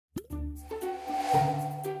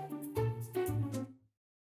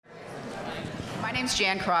name's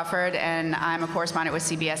Jan Crawford, and I'm a correspondent with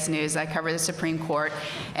CBS News. I cover the Supreme Court,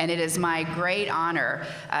 and it is my great honor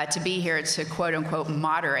to be here to quote-unquote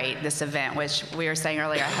moderate this event, which we were saying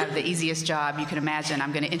earlier, I have the easiest job you can imagine.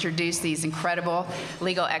 I'm going to introduce these incredible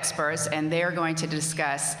legal experts, and they're going to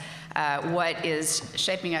discuss what is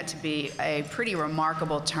shaping up to be a pretty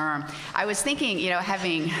remarkable term. I was thinking, you know,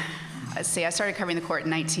 let's see, I started covering the court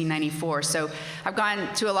in 1994, so I've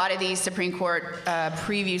gone to a lot of these Supreme Court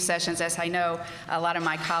preview sessions. As I know, a lot of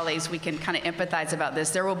my colleagues, we can kind of empathize about this.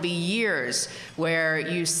 There will be years where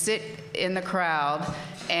you sit in the crowd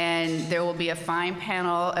and there will be a fine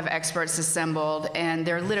panel of experts assembled, and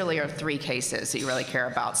there literally are 3 cases that you really care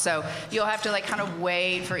about. So you'll have to like kind of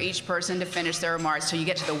wait for each person to finish their remarks till you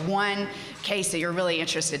get to the one case that you're really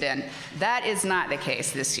interested in. That is not the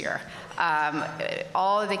case this year.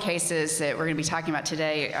 All of the cases that we're going to be talking about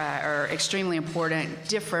today are extremely important,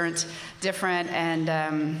 different, and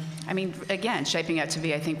I mean, again, shaping up to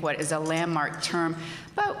be, I think, what is a landmark term,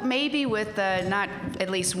 but maybe with not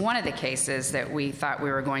at least one of the cases that we thought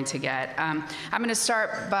we were going to get. I'm going to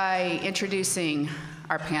start by introducing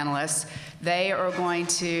our panelists. They are going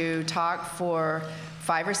to talk for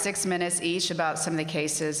 5 or 6 minutes each about some of the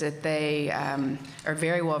cases that they are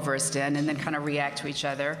very well versed in, and then kind of react to each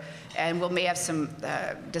other. And may have some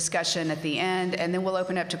discussion at the end, and then we'll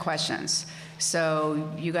open up to questions. So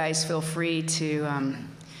you guys feel free to,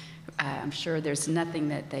 I'm sure there's nothing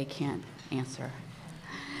that they can't answer.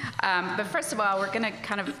 But first of all, we're going to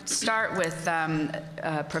kind of start with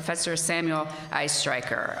Professor Samuel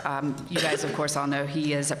Estreicher. You guys, of course, all know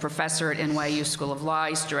he is a professor at NYU School of Law.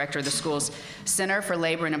 He's director of the school's Center for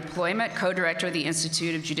Labor and Employment, co-director of the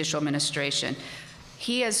Institute of Judicial Administration.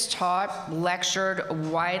 He has taught, lectured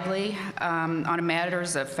widely on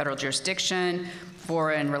matters of federal jurisdiction,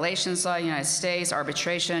 foreign relations law, United States,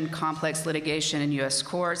 arbitration, complex litigation in U.S.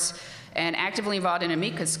 courts, and actively involved in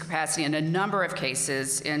amicus capacity in a number of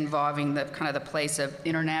cases involving the kind of the place of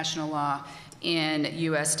international law in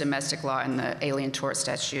U.S. domestic law and the Alien Tort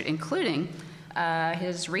Statute, including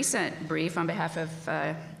his recent brief on behalf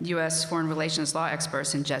of U.S. foreign relations law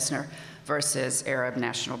experts in Jesner versus Arab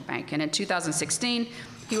National Bank. And in 2016,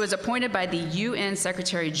 he was appointed by the UN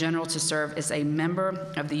Secretary General to serve as a member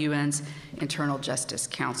of the UN's Internal Justice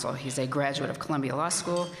Council. He's a graduate of Columbia Law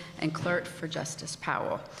School and clerked for Justice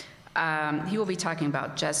Powell. He will be talking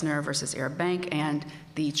about Jesner versus Arab Bank and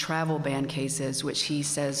the travel ban cases, which he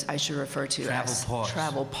says I should refer to as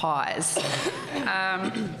travel pause.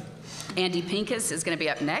 Andy Pincus is going to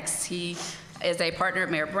be up next. He is a partner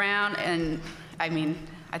at Mayer Brown, and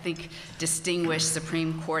I think distinguished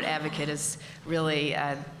Supreme Court advocate is really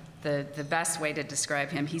the best way to describe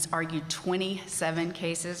him. He's argued 27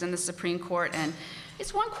 cases in the Supreme Court, and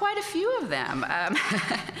he's won quite a few of them.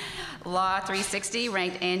 Law 360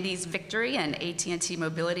 ranked Andy's victory in AT&T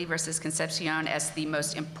Mobility versus Concepcion as the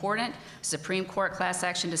most important Supreme Court class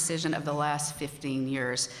action decision of the last 15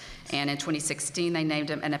 years. And in 2016, they named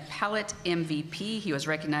him an appellate MVP. He was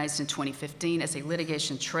recognized in 2015 as a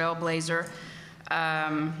litigation trailblazer.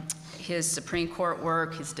 His Supreme Court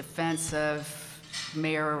work, his defense of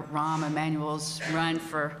Mayor Rahm Emanuel's run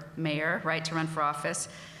for mayor, right to run for office,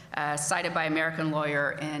 cited by American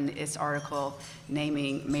Lawyer in its article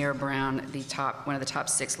naming Mayer Brown one of the top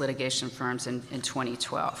 6 litigation firms in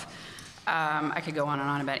 2012. I could go on and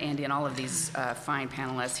on about Andy and all of these fine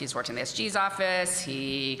panelists. He's worked in the SG's office.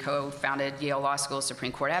 He co-founded Yale Law School's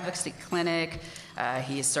Supreme Court Advocacy Clinic.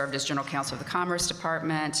 He has served as General Counsel of the Commerce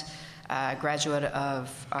Department. Graduate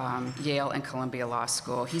of Yale and Columbia Law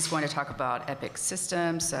School. He's going to talk about Epic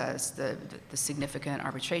Systems, the significant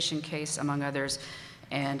arbitration case, among others,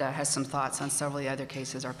 and has some thoughts on several of the other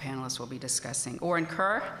cases our panelists will be discussing. Orin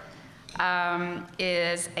Kerr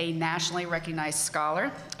is a nationally recognized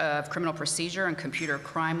scholar of criminal procedure and computer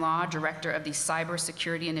crime law, director of the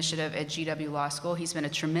Cybersecurity Initiative at GW Law School. He's been a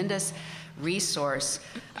tremendous resource,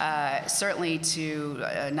 certainly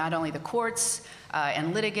to not only the courts,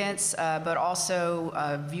 and litigants, but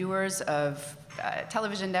also viewers of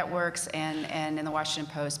television networks and in the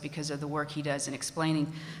Washington Post because of the work he does in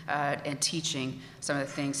explaining and teaching some of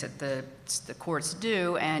the things that the courts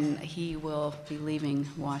do. And he will be leaving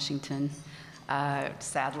Washington,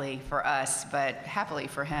 sadly for us, but happily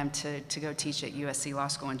for him to go teach at USC Law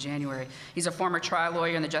School in January. He's a former trial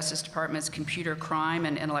lawyer in the Justice Department's Computer Crime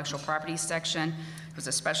and Intellectual Property section. He was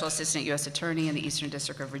a special assistant U.S. attorney in the Eastern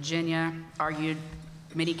District of Virginia, argued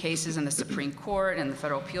many cases in the Supreme Court and the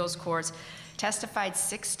federal appeals courts, testified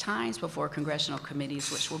 6 times before congressional committees,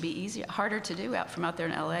 which will be harder to do from out there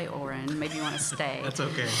in LA, Orin. Maybe you want to stay. That's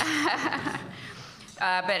okay.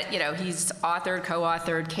 But, you know, he's authored,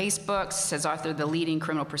 co-authored case books, has authored the leading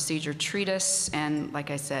criminal procedure treatise, and like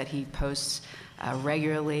I said, he posts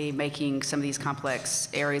regularly, making some of these complex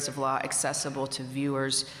areas of law accessible to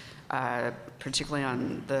viewers, particularly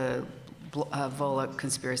on the VOLA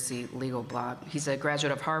Conspiracy Legal blog. He's a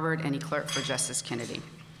graduate of Harvard, and he clerked for Justice Kennedy.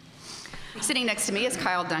 Sitting next to me is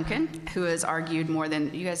Kyle Duncan, who has argued more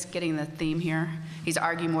than, you guys getting the theme here? He's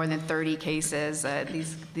argued more than 30 cases, a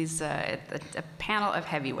panel of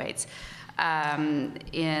heavyweights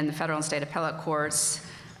in the federal and state appellate courts,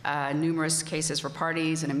 numerous cases for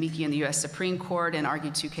parties, and amici in the U.S. Supreme Court, and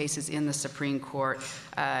argued 2 cases in the Supreme Court.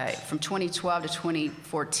 From 2012 to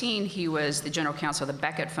 2014, he was the general counsel of the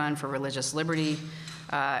Becket Fund for Religious Liberty,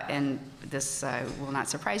 and this will not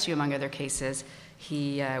surprise you, among other cases.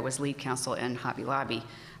 He was lead counsel in Hobby Lobby.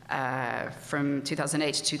 From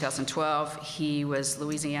 2008 to 2012, he was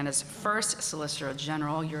Louisiana's first Solicitor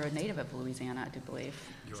General. You're a native of Louisiana, I do believe.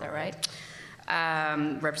 Is that right?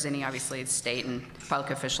 Representing, obviously, the state and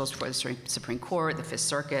public officials before the Supreme Court, the Fifth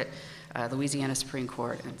Circuit, Louisiana Supreme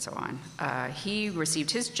Court, and so on. He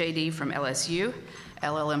received his JD from LSU,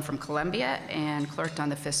 LLM from Columbia, and clerked on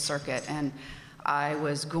the Fifth Circuit. And I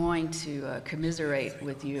was going to commiserate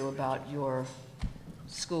with you about your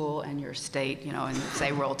school and your state, you know, and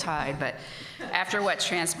say Roll Tide, but after what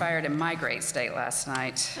transpired in my great state last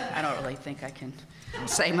night, I don't really think I can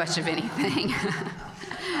say much of anything.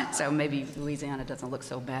 So maybe Louisiana doesn't look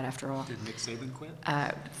so bad after all. Did Nick Saban quit?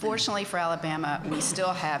 Fortunately for Alabama, we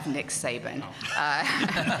still have Nick Saban.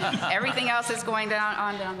 Everything else is going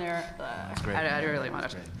down there. That's great. I really want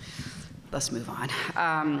to. Let's move on.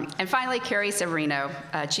 And finally, Carrie Severino,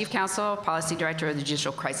 Chief Counsel, Policy Director of the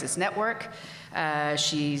Judicial Crisis Network.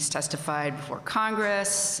 She's testified before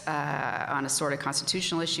Congress on assorted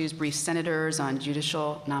constitutional issues, briefed senators on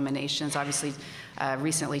judicial nominations, obviously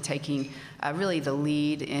recently taking really the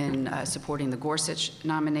lead in supporting the Gorsuch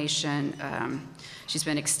nomination. She's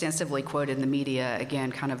been extensively quoted in the media,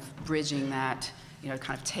 again, kind of bridging that, you know,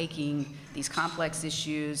 kind of taking these complex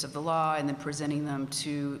issues of the law and then presenting them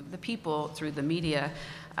to the people through the media.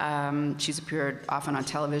 She's appeared often on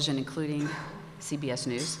television, including CBS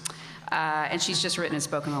News. And she's just written and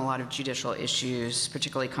spoken on a lot of judicial issues,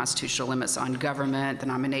 particularly constitutional limits on government, the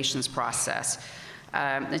nominations process.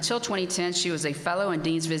 Until 2010, she was a fellow and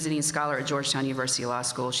dean's visiting scholar at Georgetown University Law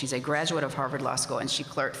School. She's a graduate of Harvard Law School, and she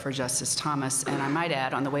clerked for Justice Thomas. And I might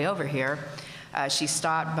add, on the way over here, she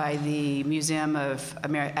stopped by the Museum of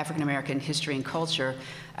African American History and Culture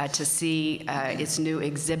to see its new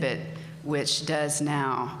exhibit, which does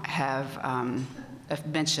now have a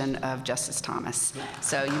mention of Justice Thomas.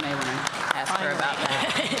 So you may want to ask her about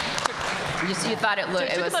that. You thought it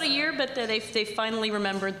looked. It took about a year, but they finally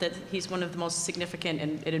remembered that he's one of the most significant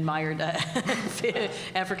and admired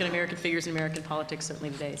African American figures in American politics,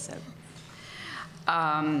 certainly today. So.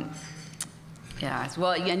 Yeah.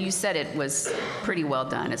 Well, and you said it was pretty well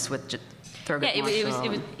done. It's with Thurgood Marshall. Yeah, it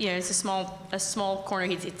was. You know, it's a small corner.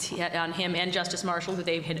 He had on him and Justice Marshall, who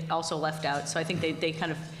they had also left out. So I think they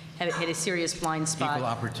kind of hit a serious blind spot. Equal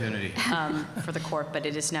opportunity for the court, but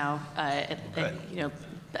it is now, you know,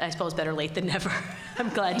 I suppose better late than never. I'm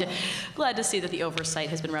glad to see that the oversight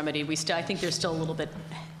has been remedied. I think there's still a little bit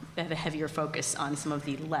of a heavier focus on some of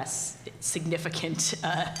the less significant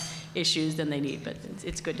issues than they need, but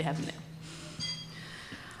it's good to have them there.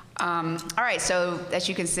 All right, so as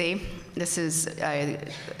you can see, this is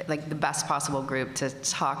like the best possible group to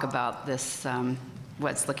talk about this,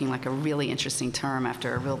 what's looking like a really interesting term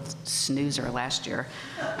after a real snoozer last year.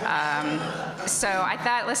 So I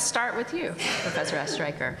thought, let's start with you, Professor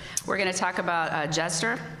Estreicher. We're going to talk about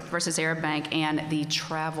Jesner versus Arab Bank and the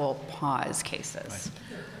travel pause cases.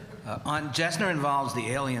 Right. Jesner involves the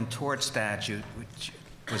Alien Tort Statute, which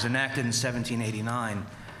was enacted in 1789.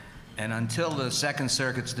 And until the Second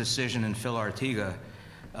Circuit's decision in Phil Artiga,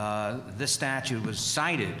 this statute was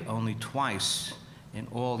cited only twice in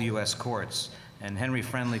all U.S. courts. And Henry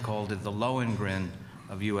Friendly called it the Lohengrin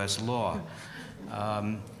of U.S. law.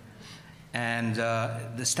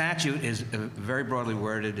 The statute is very broadly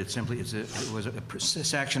worded. It was a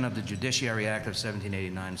section of the Judiciary Act of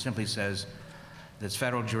 1789. It simply says that it's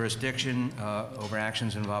federal jurisdiction over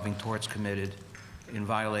actions involving torts committed in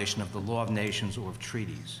violation of the law of nations or of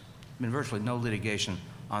treaties. There's been virtually no litigation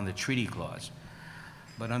on the treaty clause.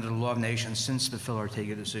 But under the law of nations, since the Phil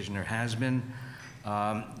Artiga decision, there has been.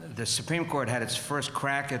 The Supreme Court had its first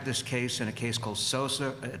crack at this case in a case called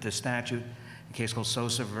Sosa, at the statute, a case called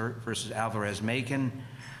Sosa versus Alvarez-Macon,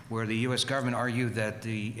 where the U.S. government argued that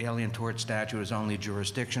the Alien Tort Statute is only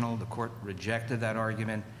jurisdictional. The court rejected that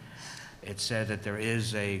argument. It said that there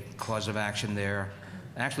is a cause of action there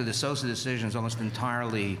Actually, the Sosa decision is almost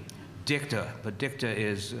entirely dicta, but dicta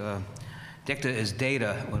is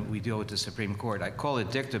data when we deal with the Supreme Court. I call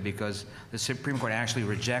it dicta because the Supreme Court actually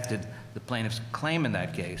rejected the plaintiff's claim in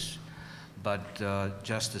that case, but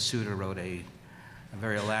Justice Souter wrote a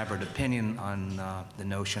very elaborate opinion on the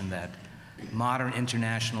notion that modern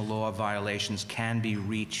international law violations can be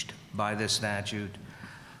reached by this statute.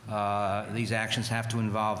 These actions have to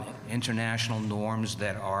involve international norms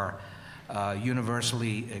that are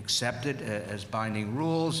universally accepted as binding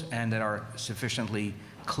rules and that are sufficiently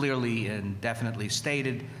clearly and definitely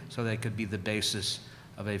stated so they could be the basis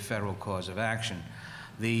of a federal cause of action.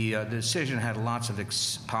 The decision had lots of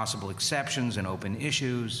possible exceptions and open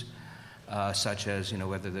issues, such as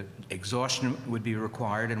whether the exhaustion would be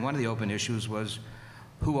required, and one of the open issues was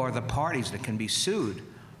who are the parties that can be sued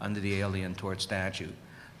under the Alien Tort Statute.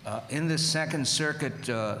 In the Second Circuit,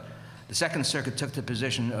 the Second Circuit took the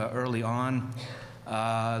position early on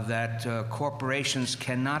that corporations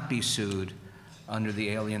cannot be sued under the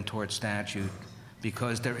Alien Tort Statute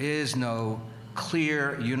because there is no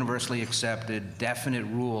clear, universally accepted, definite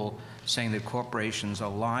rule saying that corporations are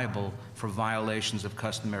liable for violations of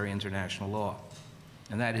customary international law.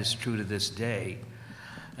 And that is true to this day.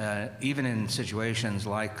 Even in situations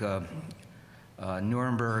like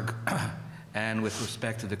Nuremberg and with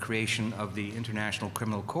respect to the creation of the International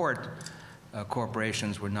Criminal Court,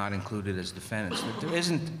 corporations were not included as defendants. There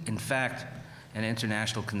isn't, in fact, an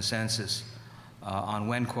international consensus on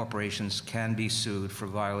when corporations can be sued for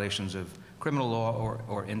violations of criminal law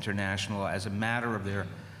or international law as a matter of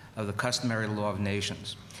the customary law of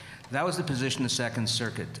nations. That was the position the Second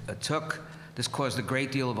Circuit took. This caused a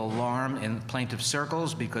great deal of alarm in plaintiff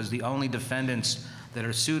circles because the only defendants that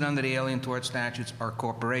are sued under the Alien Tort Statutes are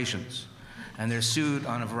corporations. And they're sued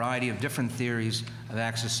on a variety of different theories of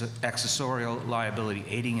accessorial liability,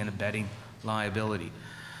 aiding and abetting liability.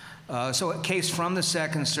 So a case from the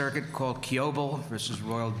Second Circuit called Kiobel versus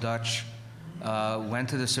Royal Dutch went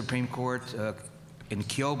to the Supreme Court. In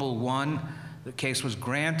Kiobel 1, the case was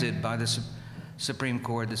granted by the Supreme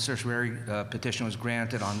Court. The certiorari petition was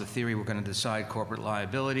granted on the theory we're going to decide corporate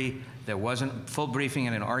liability. There wasn't full briefing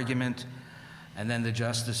and an argument. And then the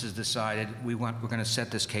justices decided we're going to set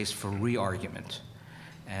this case for re-argument.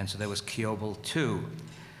 And so there was Kiobel 2.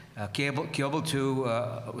 Kiobel 2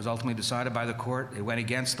 was ultimately decided by the court. It went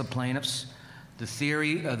against the plaintiffs. The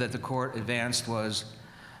theory that the court advanced was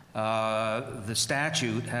the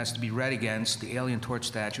statute has to be read against, the Alien Tort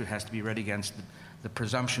Statute has to be read against the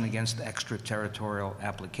presumption against the extraterritorial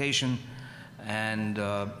application. And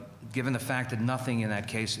given the fact that nothing in that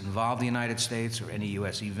case involved the United States or any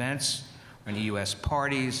U.S. events, or any U.S.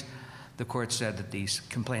 parties, the court said that the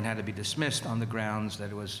complaint had to be dismissed on the grounds that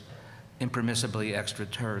it was impermissibly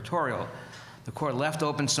extraterritorial. The court left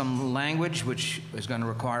open some language which is going to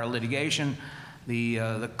require litigation.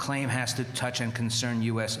 The claim has to touch and concern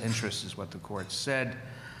U.S. interests, is what the court said.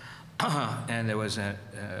 And there was an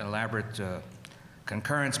elaborate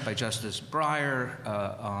concurrence by Justice Breyer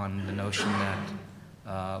on the notion that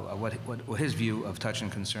what his view of touch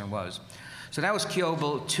and concern was. So that was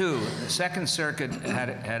Kiobel 2. The Second Circuit had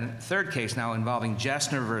a third case now involving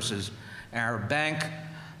Gessner versus Arab Bank.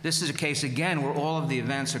 This is a case, again, where all of the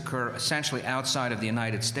events occur essentially outside of the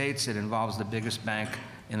United States. It involves the biggest bank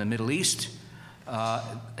in the Middle East.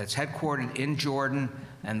 It's headquartered in Jordan,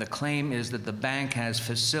 and the claim is that the bank has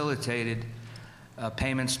facilitated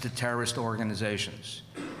payments to terrorist organizations.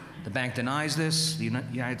 The bank denies this. The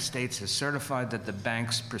United States has certified that the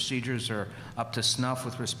bank's procedures are up to snuff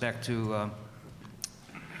with respect to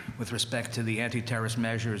the anti-terrorist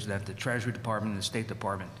measures that the Treasury Department and the State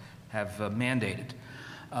Department have mandated.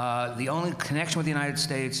 The only connection with the United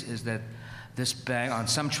States is that this bank, on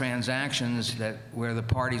some transactions where the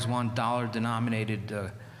parties want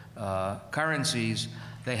dollar-denominated currencies,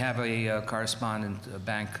 they have a correspondent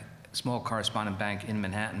bank, small correspondent bank in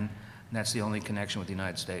Manhattan. And that's the only connection with the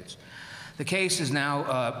United States. The case is now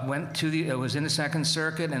it was in the Second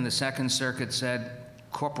Circuit, and the Second Circuit said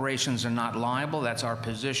corporations are not liable. That's our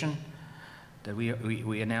position that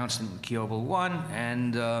we announced in Kiobel 1,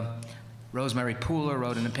 and Rosemary Pooler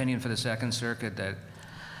wrote an opinion for the Second Circuit that,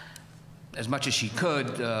 as much as she could,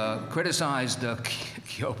 criticized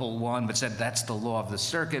Kiobel 1, but said that's the law of the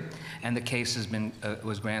circuit, and the case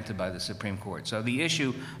was granted by the Supreme Court. So the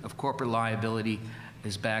issue of corporate liability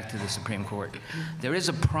is back to the Supreme Court. There is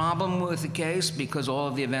a problem with the case because all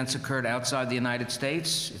of the events occurred outside the United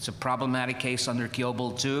States. It's a problematic case under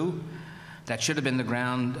Kiobel 2. That should have been the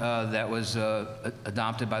ground that was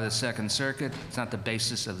adopted by the Second Circuit. It's not the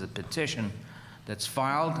basis of the petition that's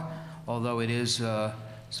filed, although it is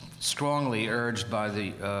strongly urged by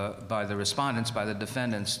the respondents, by the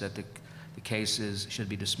defendants, that the case should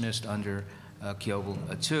be dismissed under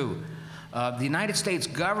Kiobel 2. The United States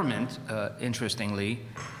government, interestingly,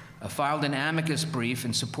 filed an amicus brief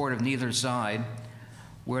in support of neither side,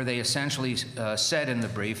 where they essentially said in the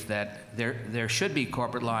brief that there should be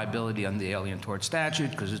corporate liability under the Alien Tort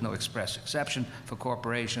Statute because there's no express exception for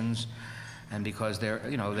corporations, and because there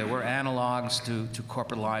were analogs to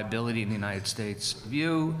corporate liability in the United States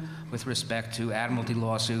view with respect to admiralty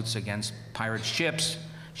lawsuits against pirate ships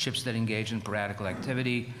that engage in piratical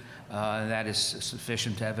activity. That is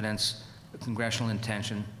sufficient evidence of congressional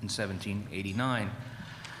intention in 1789.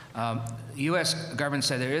 The U.S. government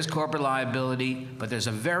said there is corporate liability, but there's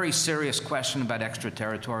a very serious question about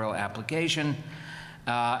extraterritorial application,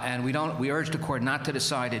 and we urge the court not to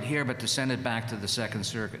decide it here, but to send it back to the Second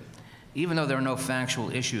Circuit, even though there are no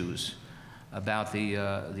factual issues about the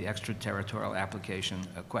extraterritorial application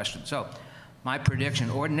question. So, my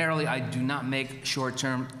prediction: ordinarily, I do not make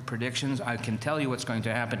short-term predictions. I can tell you what's going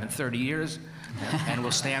to happen in 30 years. And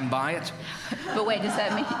we'll stand by it. But wait, does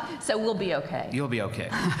that mean, so we'll be okay? You'll be okay.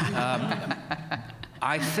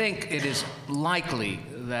 I think it is likely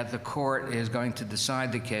that the court is going to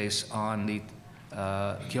decide the case on the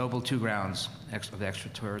Kiobel 2 grounds of the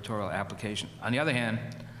extraterritorial application. On the other hand,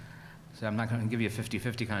 so I'm not going to give you a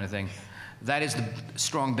 50-50 kind of thing, that is the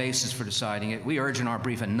strong basis for deciding it. We urge in our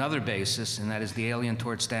brief another basis, and that is the Alien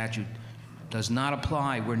Tort Statute does not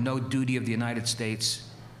apply where no duty of the United States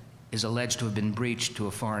is alleged to have been breached to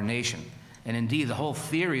a foreign nation. And indeed, the whole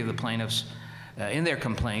theory of the plaintiffs in their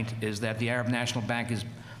complaint is that the Arab National Bank is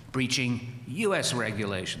breaching U.S.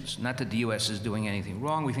 regulations, not that the U.S. is doing anything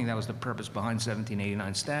wrong. We think that was the purpose behind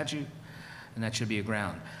 1789 statute, and that should be a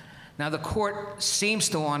ground. Now, the court seems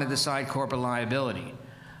to want to decide corporate liability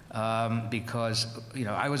because,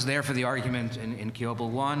 I was there for the argument in Kiobel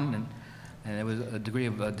 1, and there was a degree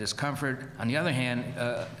of discomfort. On the other hand,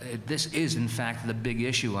 this is, in fact, the big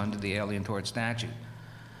issue under the Alien Tort Statute.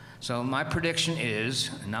 So my prediction is,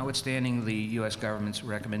 notwithstanding the U.S. government's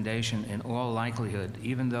recommendation, in all likelihood,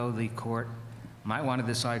 even though the court might want to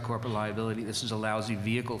decide corporate liability, this is a lousy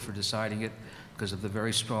vehicle for deciding it because of the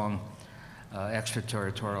very strong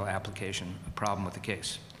extraterritorial application problem with the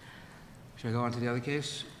case. Should I go on to the other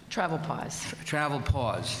case? Travel pause. Travel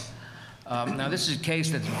pause. Now, this is a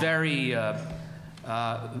case that's very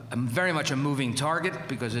much a moving target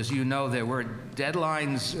because, as you know, there were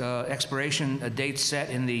deadlines, expiration dates set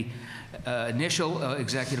in the initial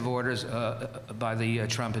executive orders by the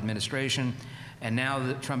Trump administration, and now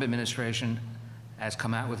the Trump administration has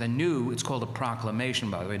come out with a new, it's called a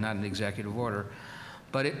proclamation, by the way, not an executive order,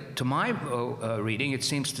 but to my reading, it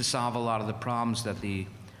seems to solve a lot of the problems that the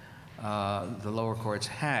lower courts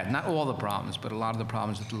had. Not all the problems, but a lot of the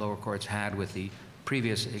problems that the lower courts had with the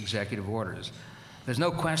previous executive orders. There's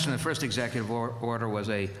no question the first executive order was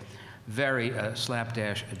a very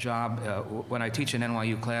slapdash job. When I teach an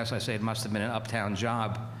NYU class, I say it must have been an uptown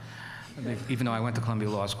job. Even though I went to Columbia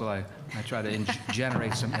Law School, I try to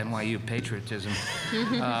generate some NYU patriotism.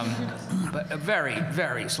 But a very,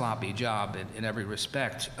 very sloppy job in every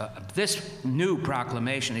respect. This new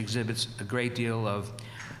proclamation exhibits a great deal of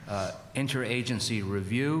interagency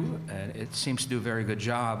review, and it seems to do a very good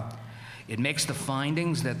job. It makes the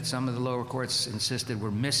findings that some of the lower courts insisted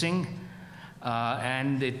were missing,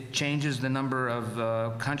 and it changes the number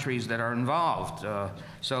of countries that are involved.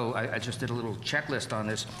 So I just did a little checklist on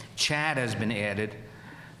this. Chad has been added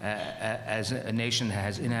as a nation that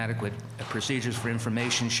has inadequate procedures for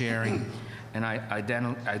information sharing and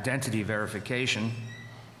identity verification.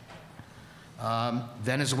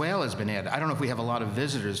 Venezuela has been added. I don't know if we have a lot of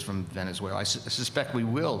visitors from Venezuela. I suspect we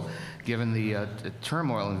will, given the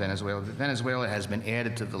turmoil in Venezuela. Venezuela has been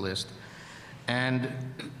added to the list. And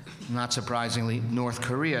not surprisingly, North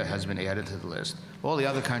Korea has been added to the list. All the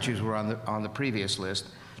other countries were on the previous list.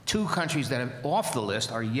 Two countries that are off the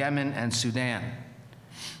list are Yemen and Sudan.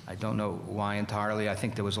 I don't know why entirely. I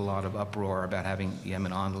think there was a lot of uproar about having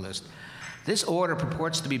Yemen on the list. This order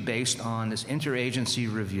purports to be based on this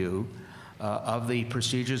interagency review of the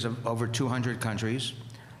procedures of over 200 countries,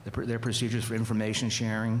 their procedures for information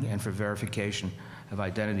sharing and for verification of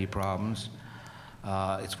identity problems.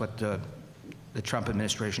 It's what the Trump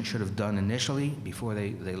administration should have done initially before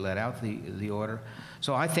they let out the order.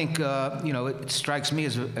 So I think it strikes me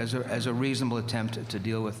as a reasonable attempt to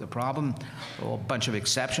deal with the problem. A bunch of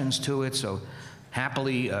exceptions to it. So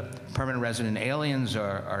happily, permanent resident aliens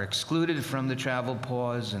are excluded from the travel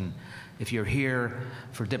pause, and if you're here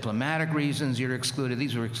for diplomatic reasons, you're excluded.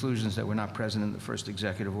 These were exclusions that were not present in the first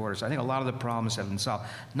executive order. So I think a lot of the problems have been solved.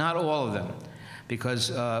 Not all of them,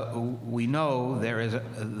 because we know there is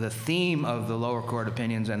the theme of the lower court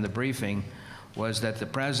opinions and the briefing was that the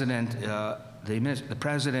president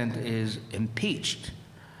is impeached,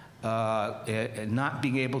 not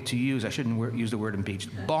being able to use, I shouldn't use the word impeached,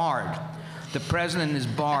 barred. The president is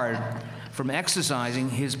barred from exercising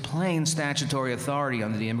his plain statutory authority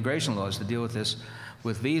under the immigration laws to deal with this,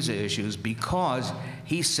 with visa issues, because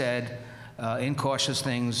he said incautious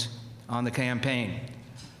things on the campaign,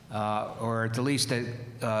 or at least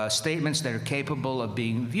statements that are capable of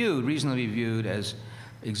being viewed, reasonably viewed, as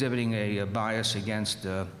exhibiting a bias against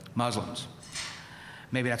Muslims.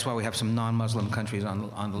 Maybe that's why we have some non-Muslim countries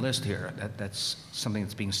on the list here. That's something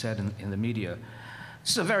that's being said in the media.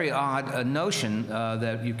 This is a very odd notion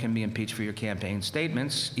that you can be impeached for your campaign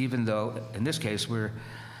statements, even though, in this case, we're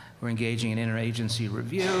engaging in interagency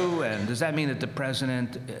review. And does that mean that the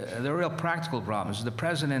president, there are real practical problems. Is the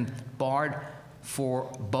president barred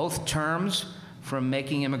for both terms from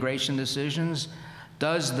making immigration decisions?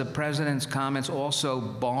 Does the president's comments also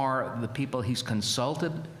bar the people he's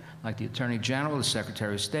consulted, like the Attorney General, the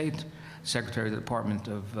Secretary of State, Secretary of the Department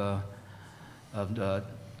of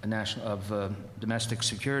Domestic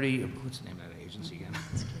Security? What's the name of that agency again?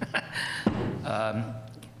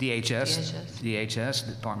 DHS,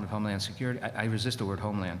 the Department of Homeland Security. I resist the word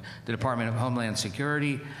Homeland. The Department of Homeland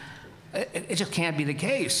Security. It just can't be the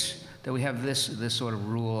case that we have this sort of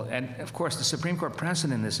rule. And of course, the Supreme Court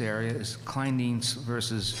precedent in this area is Kleindienst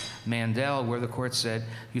versus Mandel, where the court said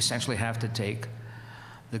you essentially have to take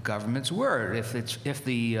the government's word. If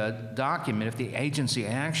the document, if the agency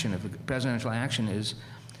action, if the presidential action is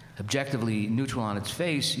objectively neutral on its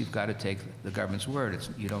face, you've got to take the government's word.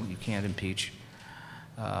 You can't impeach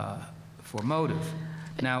for motive.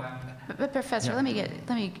 Now, but Professor, yeah.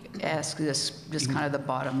 let me ask this, just kind of the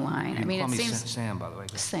bottom line. You can call me Sam, by the way.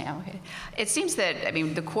 Sam, okay. It seems that, I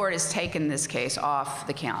mean, the court has taken this case off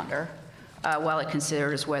the calendar while it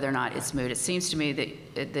considers whether or not it's moot. It seems to me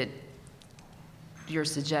that you're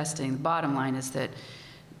suggesting, the bottom line is that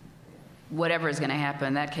whatever is going to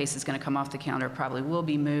happen, that case is going to come off the calendar, probably will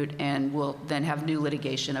be moot, and we'll then have new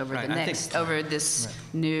litigation over over this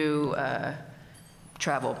new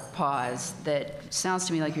travel pause that sounds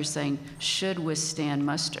to me like you're saying should withstand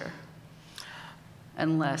muster,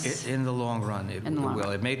 unless... In the long run, it will.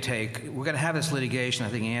 It may take... We're going to have this litigation. I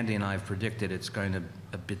think Andy and I have predicted it's going to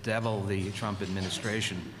bedevil the Trump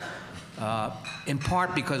administration, in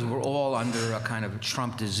part because we're all under a kind of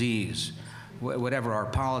Trump disease, whatever our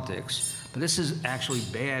politics. But this is actually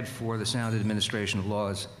bad for the sound administration of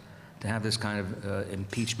laws to have this kind of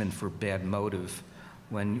impeachment for bad motive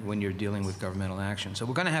when you're dealing with governmental action. So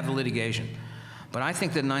we're going to have the litigation. But I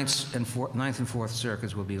think the Ninth and Fourth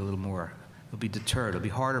Circuits will be a little more, they'll be deterred. It'll be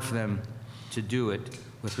harder for them to do it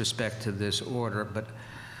with respect to this order. But,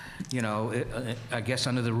 you know, I guess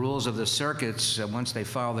under the rules of the circuits, once they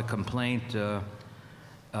file the complaint,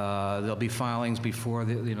 there'll be filings before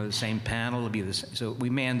the same panel. It'll be so we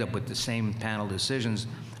may end up with the same panel decisions.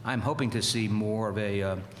 I'm hoping to see more of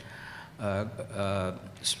a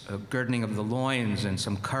girding of the loins and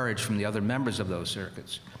some courage from the other members of those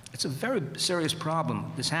circuits. It's a very serious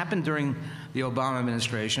problem. This happened during the Obama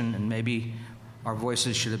administration, and maybe our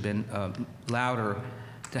voices should have been louder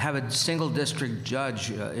to have a single district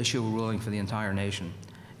judge issue a ruling for the entire nation.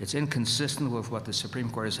 It's inconsistent with what the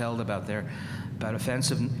Supreme Court has held about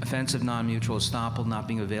offensive non-mutual estoppel not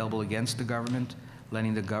being available against the government,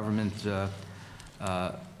 letting the government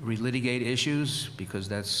relitigate issues because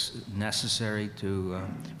that's necessary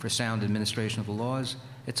for sound administration of the laws.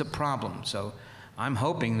 It's a problem. So I'm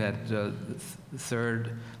hoping that the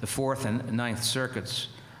Fourth and Ninth Circuits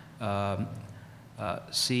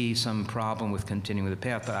see some problem with continuing the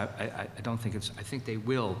path, but I don't think I think they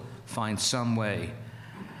will find some way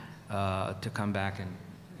to come back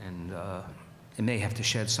and it may have to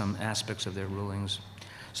shed some aspects of their rulings.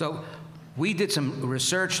 So we did some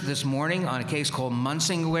research this morning on a case called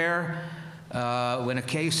Munsingware. When a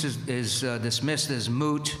case is dismissed as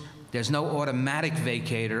moot, there's no automatic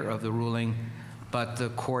vacator of the ruling, but the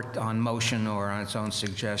court on motion or on its own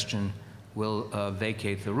suggestion will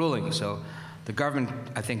vacate the ruling. So the government,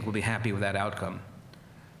 I think, will be happy with that outcome.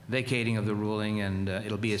 Vacating of the ruling, and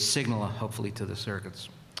it'll be a signal, hopefully, to the circuits.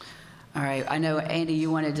 All right. I know, Andy,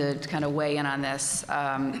 you wanted to kind of weigh in on this.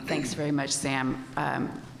 Thanks very much, Sam.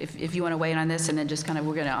 If you want to weigh in on this, and then just kind of,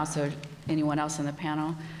 we're going to also, anyone else on the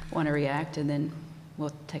panel want to react, and then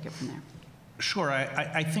we'll take it from there. Sure.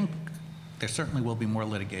 I think there certainly will be more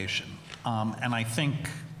litigation. And I think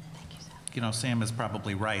Sam is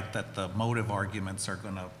probably right that the motive arguments are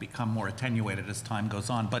going to become more attenuated as time goes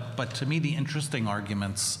on. But to me, the interesting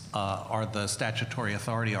arguments are the statutory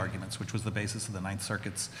authority arguments, which was the basis of the Ninth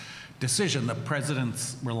Circuit's decision. The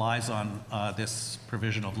President relies on this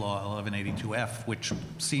provision of law 1182F, which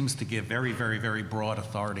seems to give very, very, very broad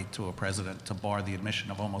authority to a president to bar the admission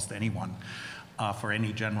of almost anyone for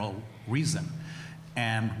any general reason.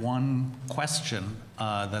 And one question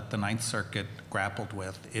that the Ninth Circuit grappled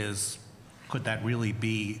with is, could that really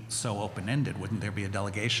be so open-ended? Wouldn't there be a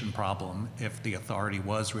delegation problem if the authority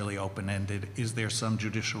was really open-ended? Is there some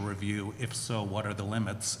judicial review? If so, what are the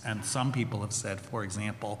limits? And some people have said, for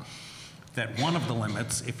example, that one of the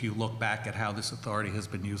limits, if you look back at how this authority has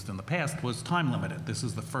been used in the past, was time-limited. This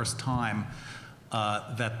is the first time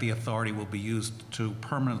that the authority will be used to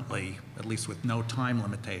permanently, at least with no time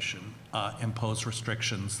limitation, impose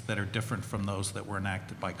restrictions that are different from those that were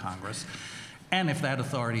enacted by Congress. And if that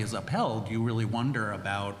authority is upheld, you really wonder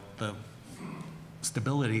about the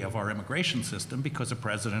stability of our immigration system, because a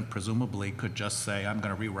president presumably could just say, I'm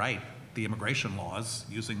going to rewrite the immigration laws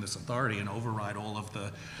using this authority and override all of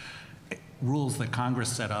the rules that Congress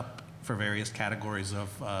set up for various categories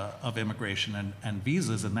of immigration and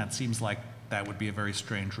visas, and that seems like that would be a very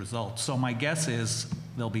strange result. So my guess is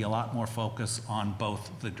there'll be a lot more focus on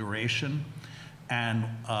both the duration and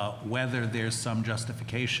whether there's some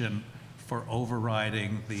justification for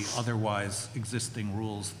overriding the otherwise existing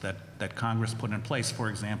rules that Congress put in place, for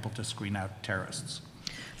example, to screen out terrorists.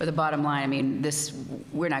 But the bottom line, I mean,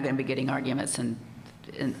 we're not going to be getting arguments in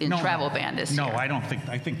travel ban this year. No, I don't think.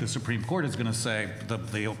 I think the Supreme Court is going to say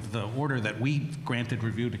the order that we granted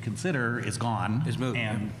review to consider is gone, is moved,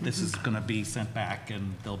 and this is going to be sent back,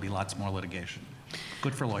 and there'll be lots more litigation.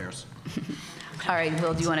 Good for lawyers. All right,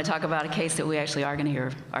 Will, do you want to talk about a case that we actually are going to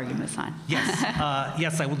hear arguments on? Yes,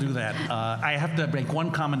 yes, I will do that. I have to make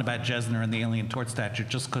one comment about Jesner and the Alien Tort Statute,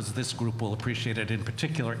 just because this group will appreciate it in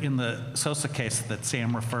particular. In the Sosa case that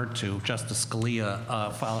Sam referred to, Justice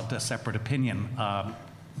Scalia filed a separate opinion,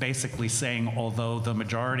 basically saying, although the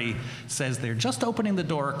majority says they're just opening the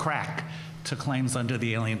door a crack to claims under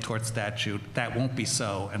the Alien Tort Statute, that won't be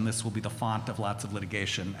so, and this will be the font of lots of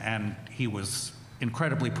litigation. And he was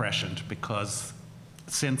incredibly prescient, because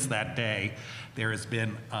since that day, there has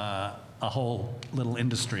been a whole little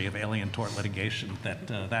industry of alien tort litigation that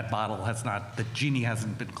that bottle has not, the genie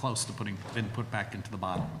hasn't been close to been put back into the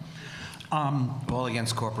bottle. All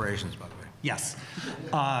against corporations, by the way. Yes.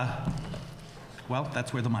 Well,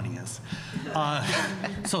 that's where the money is.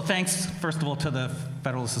 So thanks, first of all, to the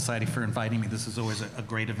Federalist Society for inviting me. This is always a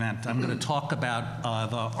great event. I'm going to talk about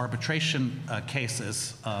the arbitration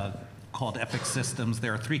cases called Epic Systems.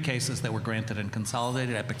 There are 3 cases that were granted and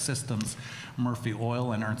consolidated: Epic Systems, Murphy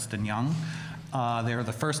Oil, and Ernst & Young. They're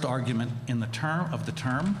the first argument in the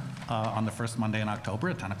term on the first Monday in October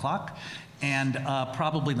at 10 o'clock. And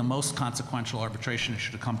probably the most consequential arbitration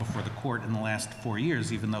issue to come before the court in the last 4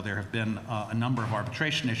 years, even though there have been a number of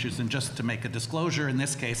arbitration issues. And just to make a disclosure, in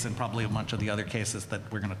this case, and probably a bunch of the other cases that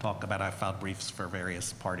we're going to talk about, I've filed briefs for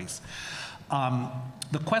various parties.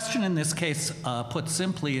 The question in this case, put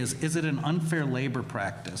simply, is it an unfair labor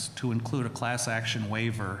practice to include a class action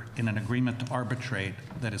waiver in an agreement to arbitrate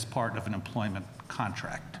that is part of an employment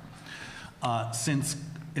contract? Since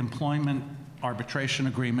employment arbitration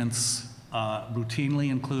agreements routinely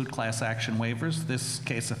include class action waivers, this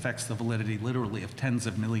case affects the validity literally of tens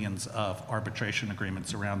of millions of arbitration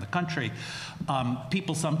agreements around the country.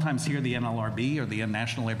 People sometimes hear the NLRB or the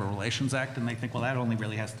National Labor Relations Act and they think, well, that only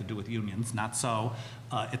really has to do with unions. Not so.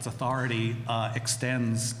 Its authority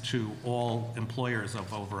extends to all employers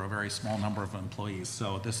of over a very small number of employees.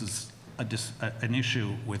 So this is an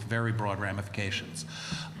issue with very broad ramifications.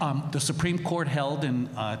 The Supreme Court held in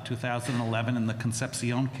 2011 in the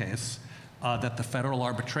Concepcion case that the Federal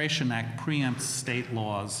Arbitration Act preempts state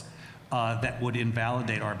laws that would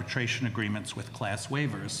invalidate arbitration agreements with class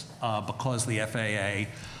waivers because the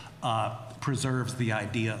FAA preserves the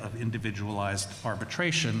idea of individualized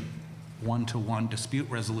arbitration, one-to-one dispute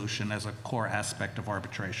resolution as a core aspect of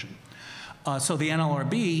arbitration. So the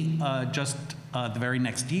NLRB just the very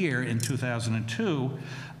next year in 2002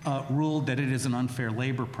 ruled that it is an unfair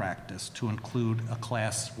labor practice to include a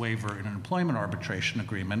class waiver in an employment arbitration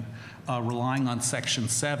agreement, relying on Section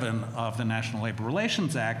 7 of the National Labor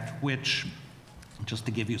Relations Act, which, just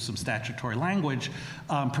to give you some statutory language,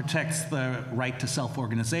 protects the right to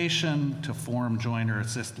self-organization, to form, join, or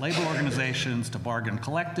assist labor organizations, to bargain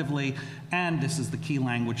collectively, and this is the key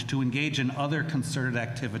language, to engage in other concerted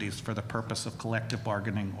activities for the purpose of collective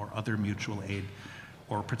bargaining or other mutual aid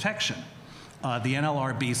or protection. The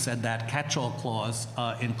NLRB said that catch-all clause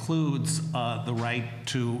includes the right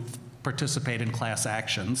to participate in class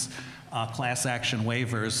actions. Class action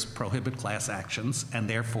waivers prohibit class actions, and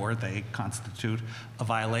therefore they constitute a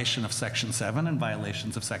violation of Section 7, and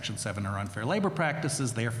violations of Section 7 are unfair labor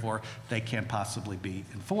practices, therefore they can't possibly be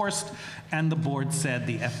enforced. And the board said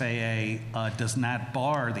the FAA does not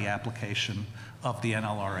bar the application of the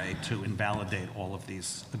NLRA to invalidate all of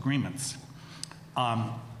these agreements.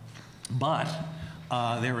 But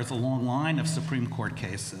there is a long line of Supreme Court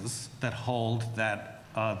cases that hold that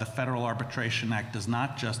the Federal Arbitration Act does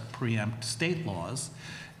not just preempt state laws,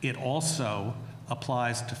 it also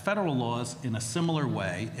applies to federal laws in a similar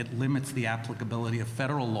way. It limits the applicability of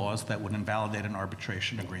federal laws that would invalidate an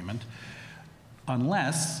arbitration agreement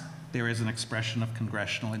unless there is an expression of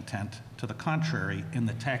congressional intent to the contrary in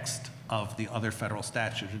the text of the other federal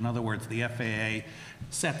statute. In other words, the FAA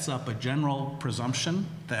sets up a general presumption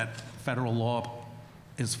that federal law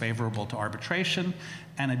is favorable to arbitration,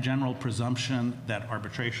 and a general presumption that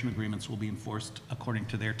arbitration agreements will be enforced according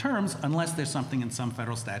to their terms, unless there's something in some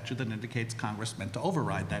federal statute that indicates Congress meant to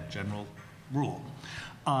override that general rule.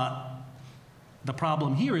 The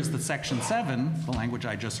problem here is that Section 7, the language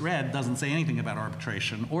I just read, doesn't say anything about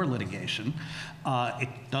arbitration or litigation. It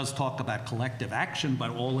does talk about collective action,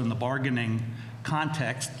 but all in the bargaining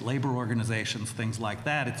context, labor organizations, things like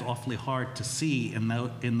that. It's awfully hard to see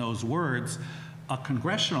in those words a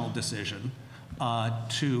congressional decision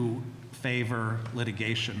to favor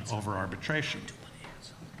litigation over arbitration.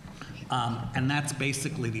 And that's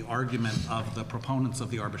basically the argument of the proponents of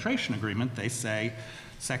the arbitration agreement. They say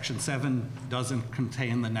Section 7 doesn't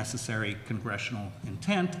contain the necessary congressional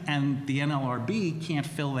intent, and the NLRB can't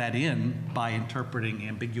fill that in by interpreting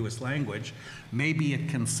ambiguous language. Maybe it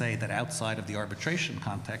can say that outside of the arbitration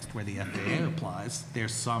context where the FAA applies,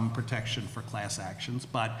 there's some protection for class actions,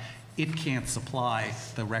 but it can't supply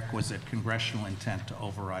the requisite congressional intent to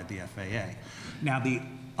override the FAA. Now, the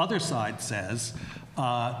other side says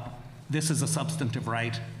this is a substantive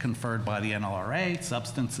right conferred by the NLRA.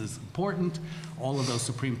 Substance is important. All of those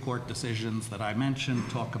Supreme Court decisions that I mentioned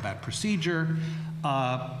talk about procedure.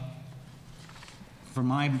 For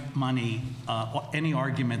my money, any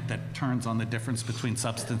argument that turns on the difference between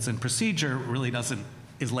substance and procedure really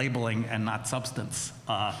is labeling and not substance.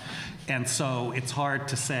 And so it's hard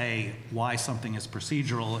to say why something is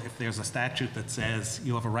procedural if there's a statute that says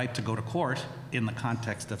you have a right to go to court in the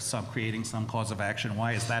context of creating some cause of action.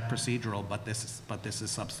 Why is that procedural, but this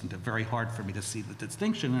is substantive? Very hard for me to see the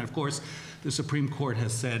distinction. And of course, the Supreme Court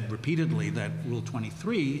has said repeatedly that Rule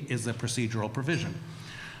 23 is a procedural provision.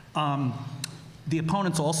 The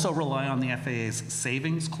opponents also rely on the FAA's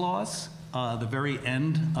savings clause. The very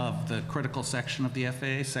end of the critical section of the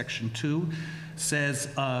FAA, Section 2, says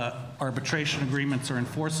arbitration agreements are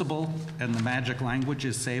enforceable, and the magic language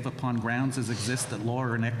is save upon grounds as exist at law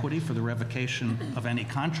or in equity for the revocation of any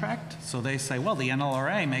contract. So they say, well, the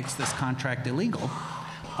NLRA makes this contract illegal.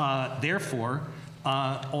 Therefore,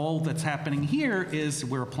 all that's happening here is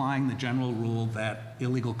we're applying the general rule that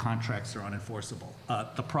illegal contracts are unenforceable.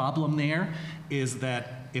 The problem there is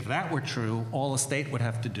that if that were true, all a state would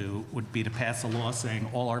have to do would be to pass a law saying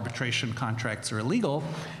all arbitration contracts are illegal,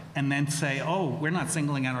 and then say, oh, we're not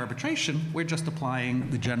singling out arbitration, we're just applying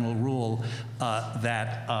the general rule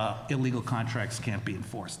that illegal contracts can't be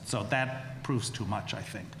enforced. So that proves too much, I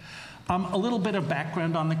think. A little bit of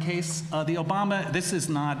background on the case. This is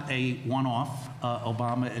not a one-off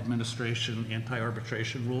Obama administration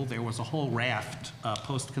anti-arbitration rule. There was a whole raft,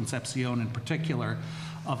 post-Concepcion in particular,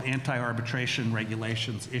 of anti-arbitration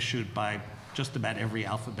regulations issued by just about every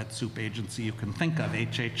alphabet soup agency you can think of: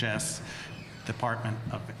 HHS, Department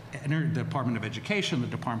of Education, the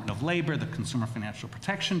Department of Labor, the Consumer Financial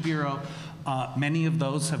Protection Bureau. Many of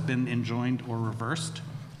those have been enjoined or reversed.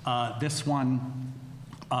 This one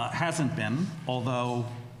hasn't been, although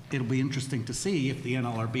it'll be interesting to see if the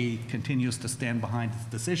NLRB continues to stand behind its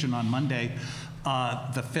decision. On Monday,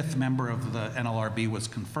 the 5th member of the NLRB was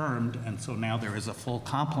confirmed, and so now there is a full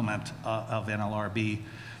complement of NLRB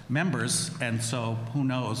members, and so who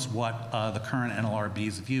knows what the current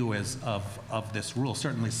NLRB's view is of this rule.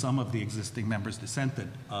 Certainly some of the existing members dissented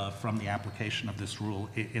from the application of this rule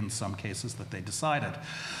in some cases that they decided.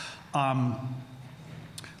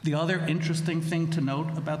 The other interesting thing to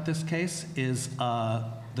note about this case is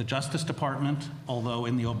the Justice Department, although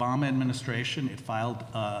in the Obama administration it filed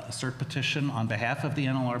a cert petition on behalf of the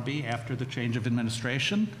NLRB after the change of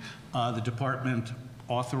administration, the department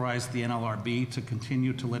authorized the NLRB to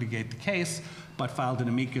continue to litigate the case, but filed an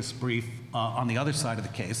amicus brief on the other side of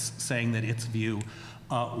the case saying that its view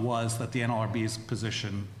was that the NLRB's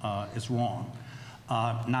position is wrong.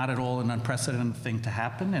 Not at all an unprecedented thing to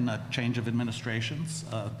happen in a change of administrations.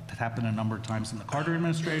 It happened a number of times in the Carter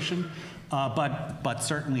administration, but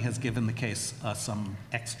certainly has given the case some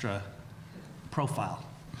extra profile.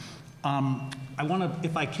 I want to,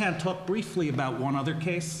 if I can, talk briefly about one other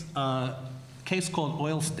case, a case called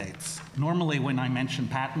Oil States. Normally, when I mention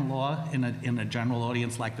patent law in a general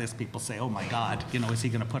audience like this, people say, "Oh my God, you know, is he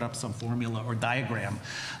going to put up some formula or diagram?"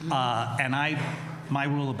 And my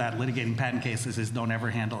rule about litigating patent cases is don't ever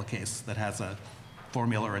handle a case that has a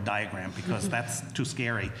formula or a diagram, because that's too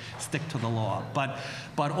scary. Stick to the law. But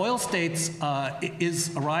Oil States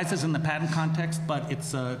arises in the patent context, but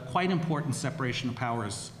it's a quite important separation of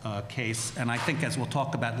powers case. And I think, as we'll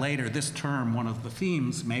talk about later, this term, one of the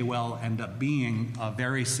themes, may well end up being a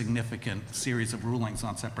very significant series of rulings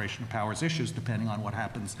on separation of powers issues, depending on what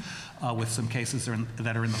happens with some cases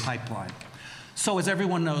that are in the pipeline. So, as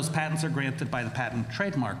everyone knows, patents are granted by the Patent and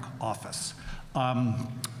Trademark Office.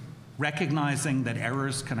 Recognizing that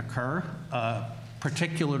errors can occur,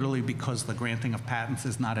 particularly because the granting of patents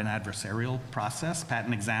is not an adversarial process.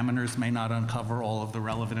 Patent examiners may not uncover all of the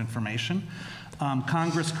relevant information.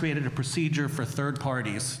 Congress created a procedure for third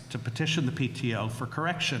parties to petition the PTO for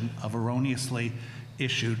correction of erroneously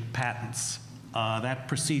issued patents. That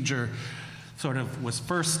procedure sort of was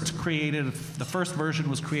first created, the first version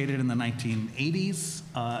was created in the 1980s.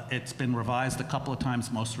 It's been revised a couple of times,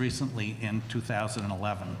 most recently in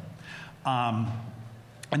 2011.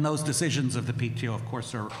 And those decisions of the PTO, of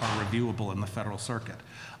course, are reviewable in the Federal Circuit.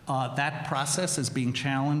 That process is being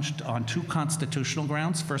challenged on two constitutional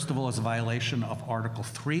grounds. First of all, as a violation of Article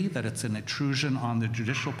 3, that it's an intrusion on the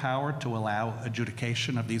judicial power to allow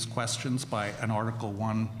adjudication of these questions by an Article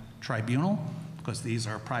 1 tribunal, because these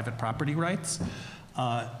are private property rights.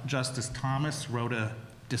 Justice Thomas wrote a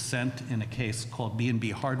dissent in a case called B&B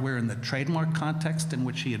Hardware in the trademark context, in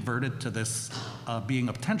which he adverted to this being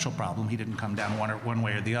a potential problem. He didn't come down one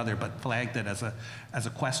way or the other, but flagged it as a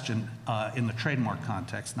question in the trademark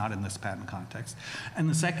context, not in this patent context. And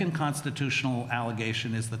the second constitutional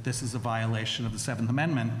allegation is that this is a violation of the Seventh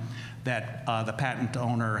Amendment, that the patent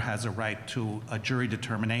owner has a right to a jury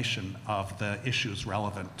determination of the issues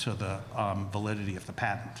relevant to the validity of the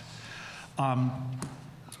patent.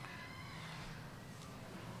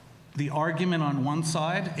 The argument on one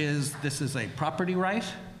side is this is a property right,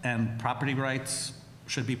 and property rights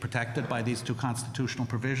should be protected by these two constitutional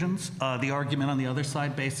provisions. The argument on the other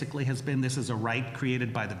side basically has been this is a right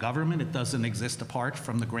created by the government. It doesn't exist apart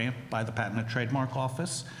from the grant by the Patent and Trademark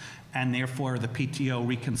Office, and therefore the PTO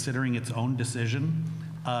reconsidering its own decision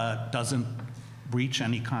doesn't breach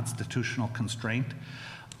any constitutional constraint.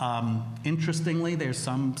 Interestingly, there's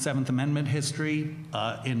some Seventh Amendment history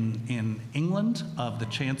in England of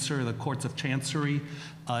the courts of chancery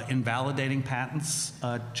invalidating patents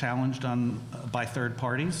challenged by third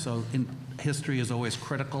parties. So history is always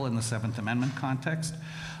critical in the Seventh Amendment context.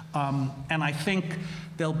 And I think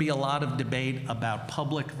there'll be a lot of debate about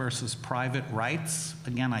public versus private rights.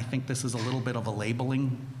 Again, I think this is a little bit of a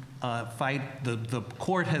labeling fight. The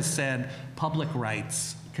court has said public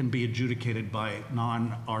rights can be adjudicated by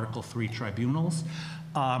non-Article 3 tribunals.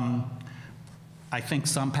 I think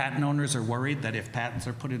some patent owners are worried that if patents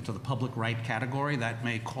are put into the public right category, that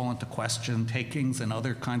may call into question takings and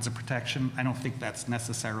other kinds of protection. I don't think that's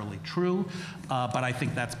necessarily true, but I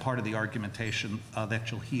think that's part of the argumentation that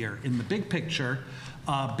you'll hear. In the big picture,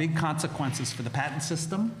 big consequences for the patent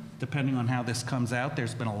system, depending on how this comes out.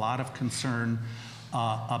 There's been a lot of concern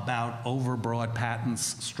about overbroad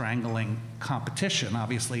patents strangling competition.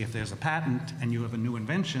 Obviously, if there's a patent and you have a new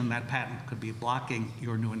invention, that patent could be blocking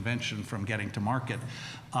your new invention from getting to market.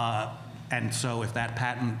 And so if that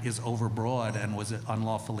patent is overbroad and was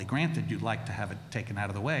unlawfully granted, you'd like to have it taken out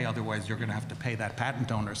of the way. Otherwise, you're going to have to pay that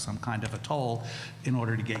patent owner some kind of a toll in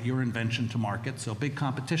order to get your invention to market. So big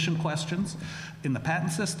competition questions in the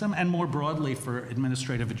patent system, and more broadly for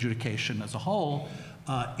administrative adjudication as a whole,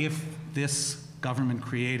 if this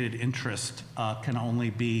government-created interest can only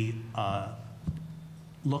be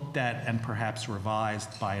looked at and perhaps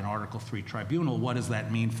revised by an Article 3 tribunal. What does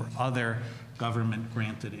that mean for other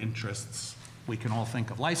government-granted interests? We can all think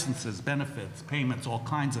of licenses, benefits, payments, all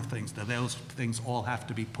kinds of things. Do those things all have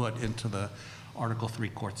to be put into the Article 3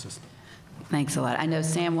 court system? Thanks a lot. I know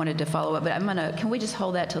Sam wanted to follow up, but can we just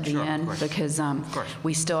hold that till the end? Because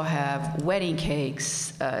we still have wedding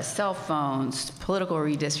cakes, cell phones, political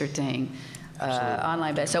redistricting,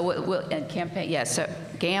 online, so and campaign, so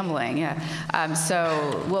gambling, let's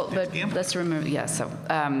remember,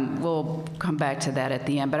 we'll come back to that at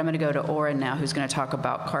the end, but I'm going to go to Orin now, who's going to talk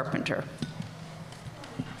about Carpenter.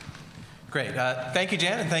 Great. Thank you,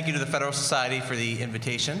 Jan, and thank you to the Federalist Society for the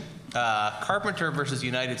invitation. Carpenter versus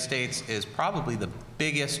United States is probably the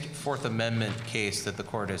biggest Fourth Amendment case that the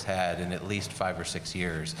court has had in at least 5 or 6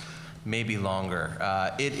 years, maybe longer.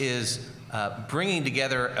 It is bringing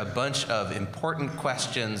together a bunch of important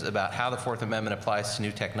questions about how the Fourth Amendment applies to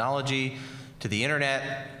new technology, to the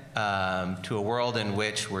internet, to a world in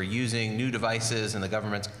which we're using new devices and the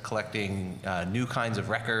government's collecting new kinds of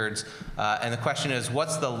records. And the question is,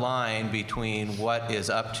 what's the line between what is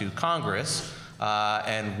up to Congress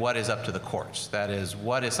and what is up to the courts? That is,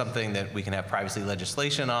 what is something that we can have privacy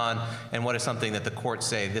legislation on, and what is something that the courts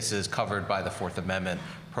say this is covered by the Fourth Amendment,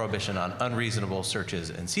 prohibition on unreasonable searches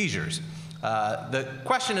and seizures. The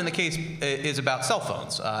question in the case is about cell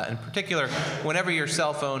phones. In particular, whenever your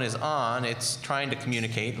cell phone is on, it's trying to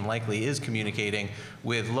communicate, and likely is communicating,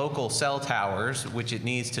 with local cell towers, which it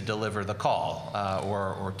needs to deliver the call,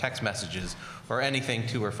 or text messages, or anything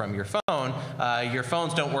to or from your phone. Your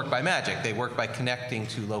phones don't work by magic. They work by connecting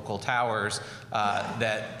to local towers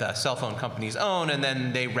that the cell phone companies own, and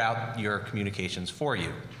then they route your communications for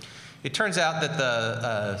you. It turns out that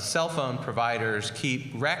the cell phone providers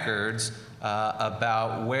keep records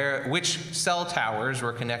about which cell towers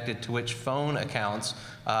were connected to which phone accounts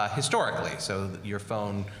historically. So your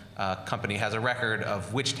phone company has a record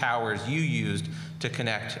of which towers you used to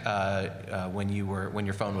connect when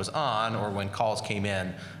your phone was on, or when calls came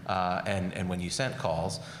in, and when you sent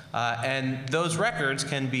calls. And those records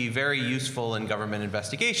can be very useful in government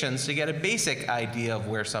investigations to get a basic idea of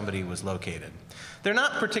where somebody was located. They're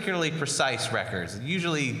not particularly precise records.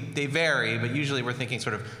 Usually they vary, but usually we're thinking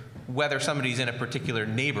sort of whether somebody's in a particular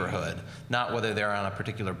neighborhood, not whether they're on a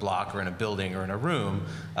particular block or in a building or in a room.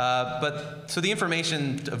 So the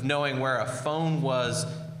information of knowing where a phone was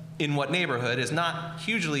in what neighborhood is not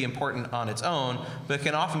hugely important on its own, but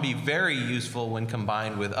can often be very useful when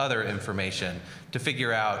combined with other information to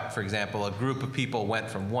figure out, for example, a group of people went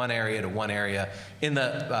from one area to one area. In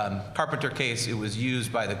the Carpenter case, it was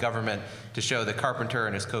used by the government to show that Carpenter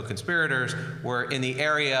and his co-conspirators were in the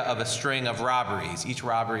area of a string of robberies. Each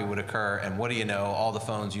robbery would occur, and what do you know, all the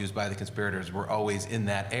phones used by the conspirators were always in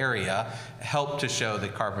that area, helped to show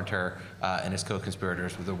that Carpenter and his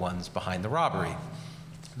co-conspirators were the ones behind the robbery.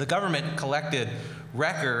 The government collected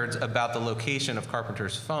records about the location of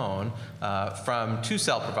Carpenter's phone from 2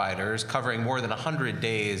 cell providers covering more than 100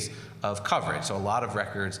 days of coverage, so a lot of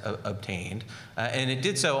records obtained. And it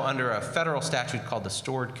did so under a federal statute called the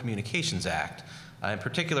Stored Communications Act. In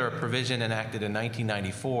particular, a provision enacted in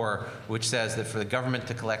 1994 which says that for the government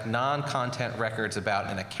to collect non-content records about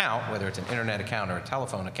an account, whether it's an internet account or a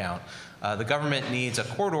telephone account, the government needs a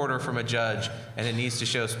court order from a judge, and it needs to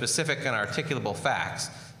show specific and articulable facts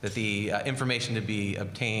that the information to be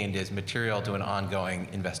obtained is material to an ongoing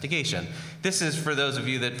investigation. This is, for those of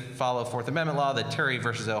you that follow Fourth Amendment law, the Terry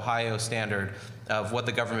versus Ohio standard of what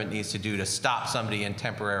the government needs to do to stop somebody and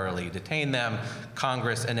temporarily detain them.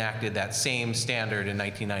 Congress enacted that same standard in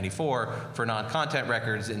 1994 for non-content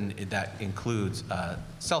records, and that includes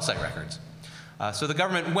cell site records. So the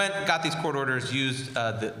government got these court orders, used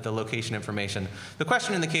the location information. The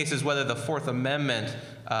question in the case is whether the Fourth Amendment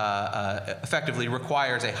effectively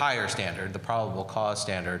requires a higher standard, the probable cause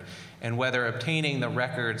standard, and whether obtaining the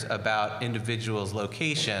records about individuals'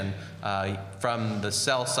 location from the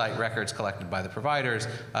cell site records collected by the providers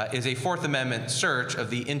is a Fourth Amendment search of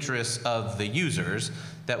the interests of the users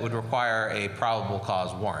that would require a probable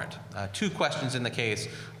cause warrant. 2 questions in the case.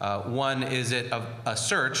 One, is it a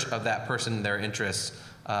search of that person, their interests,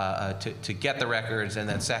 to get the records? And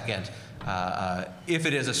then second, if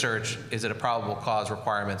it is a search, is it a probable cause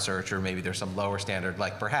requirement search, or maybe there's some lower standard,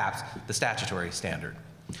 like perhaps the statutory standard?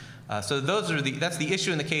 So that's the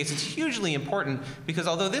issue in the case. It's hugely important because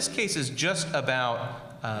although this case is just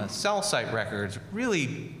about cell site records,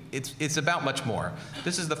 really it's about much more.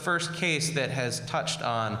 This is the first case that has touched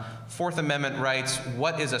on Fourth Amendment rights,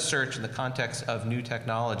 what is a search in the context of new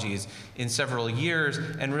technologies in several years,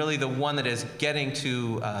 and really the one that is getting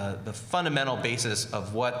to the fundamental basis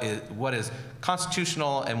of what is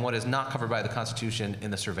constitutional and what is not covered by the Constitution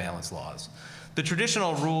in the surveillance laws. The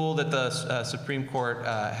traditional rule that the Supreme Court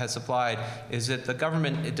has supplied is that the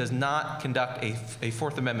government does not conduct a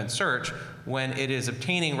Fourth Amendment search when it is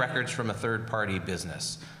obtaining records from a third-party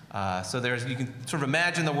business. So you can sort of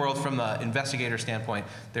imagine the world from the investigator standpoint.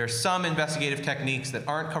 There are some investigative techniques that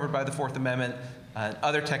aren't covered by the Fourth Amendment,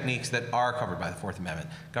 other techniques that are covered by the Fourth Amendment.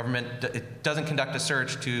 It doesn't conduct a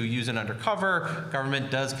search to use an undercover.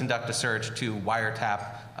 Government does conduct a search to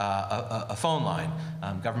wiretap a phone line.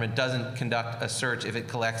 Government doesn't conduct a search if it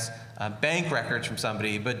collects bank records from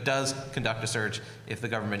somebody, but does conduct a search if the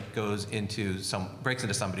government breaks into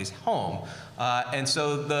somebody's home. And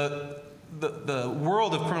so the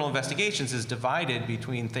world of criminal investigations is divided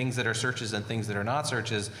between things that are searches and things that are not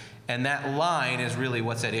searches, and that line is really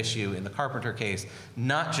what's at issue in the Carpenter case,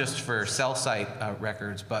 not just for cell site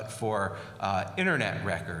records, but for internet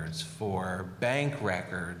records, for bank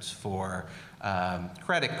records, for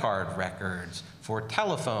credit card records, for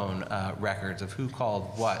telephone records of who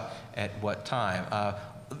called what at what time.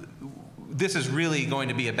 This is really going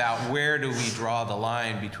to be about where do we draw the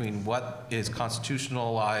line between what is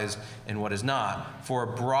constitutionalized and what is not for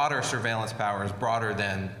broader surveillance powers, broader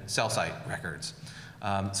than cell site records.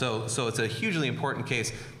 So it's a hugely important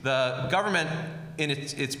case. The government, in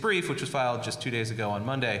its brief, which was filed just 2 days ago on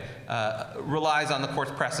Monday, relies on the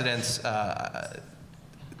court's precedents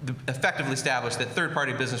effectively established that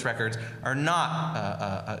third-party business records are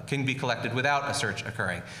not, can be collected without a search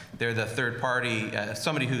occurring. They're the third party,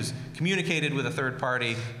 somebody who's communicated with a third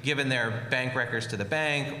party, given their bank records to the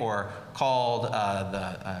bank, or called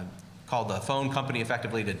the phone company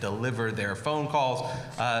effectively to deliver their phone calls.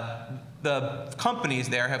 The companies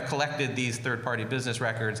there have collected these third-party business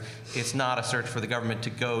records. It's not a search for the government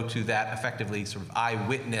to go to that effectively sort of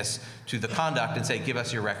eyewitness to the conduct and say, give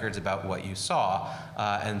us your records about what you saw.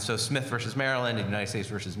 And so Smith versus Maryland and United States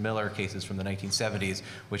versus Miller cases from the 1970s,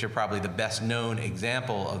 which are probably the best known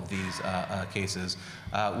example of these cases,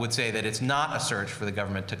 would say that it's not a search for the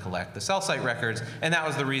government to collect the cell site records, and that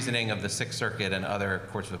was the reasoning of the Sixth Circuit and other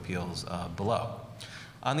courts of appeals below.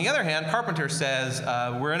 On the other hand, Carpenter says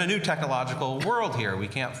we're in a new technological world here. We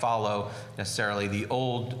can't follow necessarily the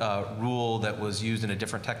old rule that was used in a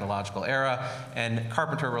different technological era. And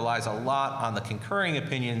Carpenter relies a lot on the concurring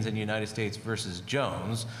opinions in United States versus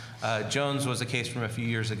Jones. Jones was a case from a few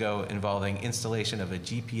years ago involving installation of a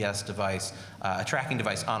GPS device, a tracking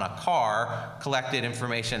device on a car, collected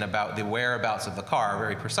information about the whereabouts of the car,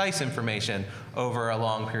 very precise information over a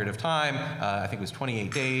long period of time. I think it was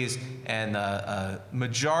 28 days. And the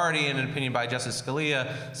majority, in an opinion by Justice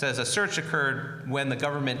Scalia, says a search occurred when the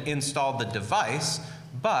government installed the device,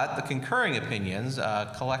 but the concurring opinions,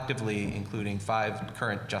 collectively including 5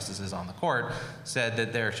 current justices on the court, said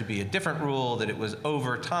that there should be a different rule, that it was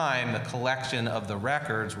over time the collection of the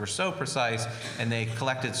records were so precise and they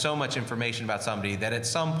collected so much information about somebody that at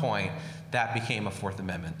some point that became a Fourth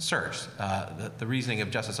Amendment search. The reasoning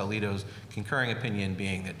of Justice Alito's concurring opinion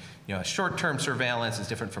being that short-term surveillance is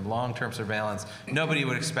different from long-term surveillance. Nobody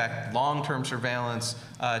would expect long-term surveillance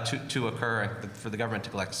to occur for the government to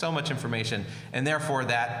collect so much information, and therefore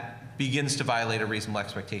that begins to violate a reasonable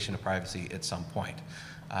expectation of privacy at some point.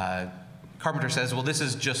 Carpenter says, well, this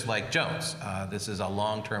is just like Jones. This is a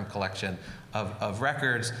long-term collection of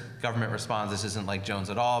records. Government responds, this isn't like Jones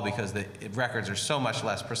at all because the records are so much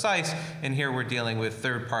less precise, and here we're dealing with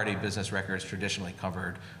third-party business records traditionally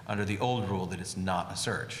covered under the old rule that it's not a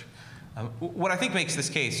search. What I think makes this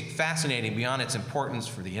case fascinating beyond its importance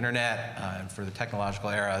for the internet and for the technological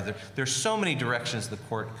era, there's so many directions the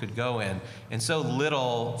court could go in and so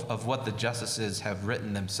little of what the justices have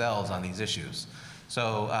written themselves on these issues.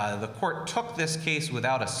 So the court took this case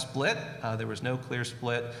without a split. There was no clear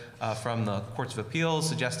split from the courts of appeals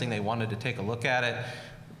suggesting they wanted to take a look at it,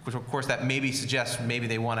 which of course that maybe suggests maybe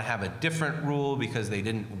they want to have a different rule because they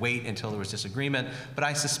didn't wait until there was disagreement. But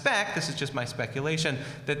I suspect, this is just my speculation,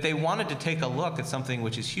 that they wanted to take a look at something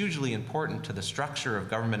which is hugely important to the structure of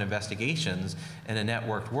government investigations in a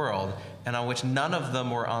networked world, and on which none of them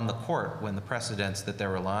were on the court when the precedents that they're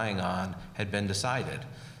relying on had been decided.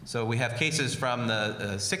 So we have cases from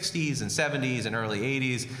the 60s and 70s and early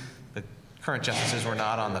 80s. The current justices were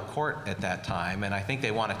not on the court at that time, and I think they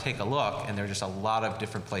want to take a look, and there are just a lot of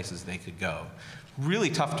different places they could go. Really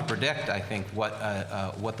tough to predict, I think, what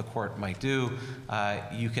the court might do.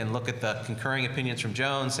 You can look at the concurring opinions from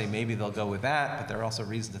Jones, say maybe they'll go with that, but there are also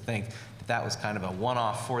reasons to think that that was kind of a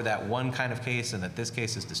one-off for that one kind of case and that this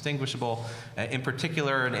case is distinguishable. In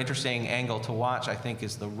particular, an interesting angle to watch, I think,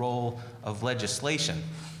 is the role of legislation.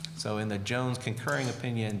 So in the Jones concurring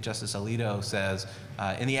opinion, Justice Alito says,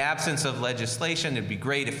 in the absence of legislation, it'd be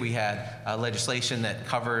great if we had legislation that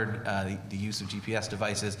covered the use of GPS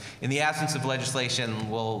devices. In the absence of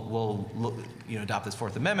legislation, we'll adopt this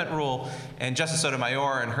Fourth Amendment rule. And Justice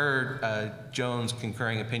Sotomayor, in her Jones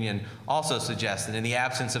concurring opinion, also suggests that in the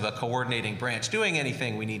absence of a coordinating branch doing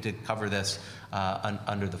anything, we need to cover this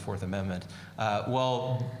under the Fourth Amendment.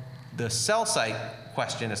 Well, the cell site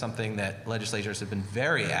question is something that legislatures have been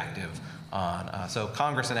very active on. So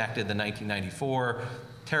Congress enacted the 1994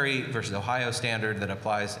 Terry versus Ohio standard that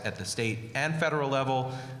applies at the state and federal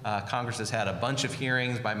level. Congress has had a bunch of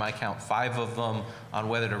hearings, by my count 5 of them, on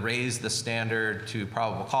whether to raise the standard to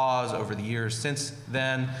probable cause over the years since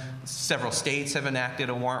then. Several states have enacted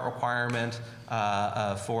a warrant requirement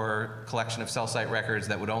for collection of cell site records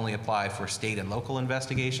that would only apply for state and local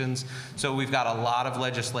investigations. So we've got a lot of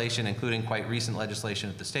legislation, including quite recent legislation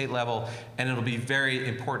at the state level, and it'll be very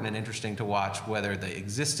important and interesting to watch whether the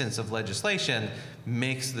existence of legislation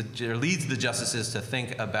leads the justices to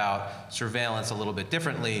think about surveillance a little bit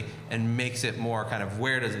differently and makes it more kind of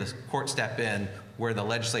where does the court step in where the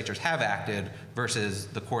legislatures have acted versus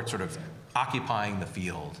the court sort of occupying the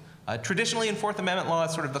field. Traditionally in Fourth Amendment law,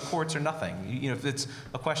 it's sort of the courts or nothing. If it's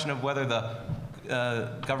a question of whether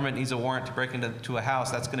the government needs a warrant to break into a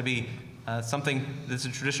house, that's going to be something that's a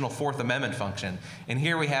traditional Fourth Amendment function. And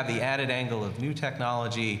here we have the added angle of new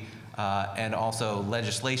technology and also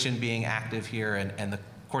legislation being active here, and the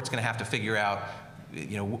court's going to have to figure out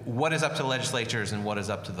what is up to the legislatures and what is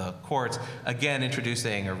up to the courts, again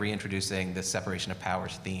introducing or reintroducing this separation of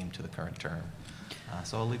powers theme to the current term.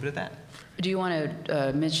 So I'll leave it at that. Do you want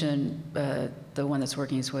to mention the one that's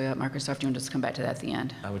working its way up, Microsoft? Do you want to just come back to that at the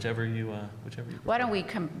end? Whichever you prefer. Why don't we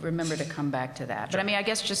remember to come back to that? Sure. But I mean, I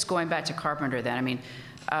guess just going back to Carpenter then, I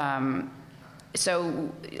mean, so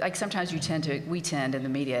like sometimes we tend in the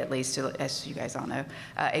media at least, to, as you guys all know,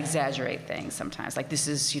 exaggerate things sometimes. Like this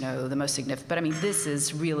is, the most significant, but I mean, this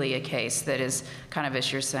is really a case that is kind of, as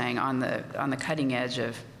you're saying, on the cutting edge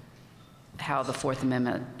of how the Fourth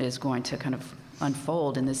Amendment is going to kind of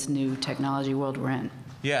unfold in this new technology world we're in.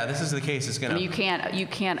 Yeah, this is the case that's going to... You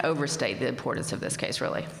can't overstate the importance of this case,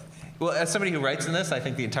 really. Well, as somebody who writes in this, I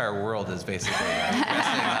think the entire world is basically resting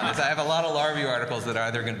on this. I have a lot of law review articles that are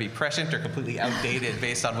either going to be prescient or completely outdated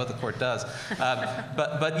based on what the court does.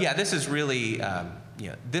 But yeah, this is really,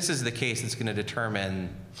 this is the case that's going to determine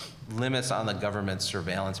limits on the government's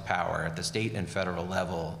surveillance power at the state and federal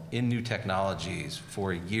level in new technologies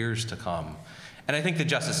for years to come. And I think the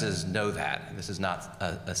justices know that. This is not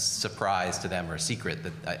a surprise to them or a secret.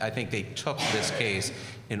 That I think they took this case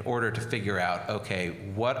in order to figure out, okay,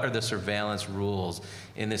 what are the surveillance rules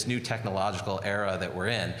in this new technological era that we're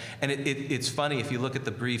in? And it's funny, if you look at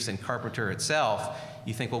the briefs in Carpenter itself,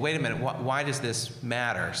 you think, well, wait a minute, why does this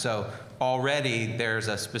matter? So already there's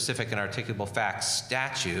a specific and articulable facts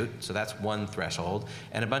statute, so that's one threshold,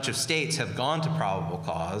 and a bunch of states have gone to probable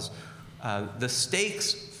cause. The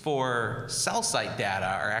stakes for cell site data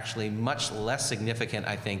are actually much less significant,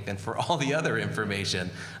 I think, than for all the other information.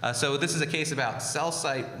 So this is a case about cell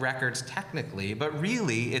site records technically, but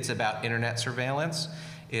really it's about internet surveillance.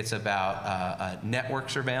 It's about network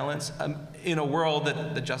surveillance in a world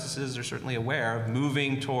that the justices are certainly aware of,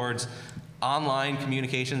 moving towards online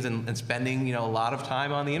communications and spending a lot of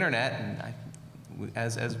time on the internet, and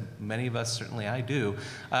as many of us, certainly I do,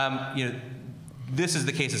 this is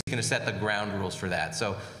the case that's going to set the ground rules for that.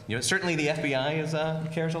 So, certainly the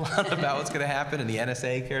FBI cares a lot about what's going to happen, and the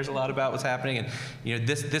NSA cares a lot about what's happening. And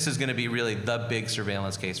this is going to be really the big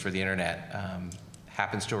surveillance case for the internet.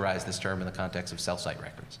 Happens to arise this term in the context of cell site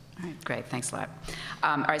records. All right, great, thanks a lot.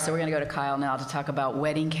 All right, so we're going to go to Kyle now to talk about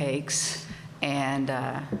wedding cakes and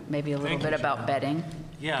maybe a little bit about betting.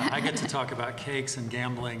 Yeah, I get to talk about cakes and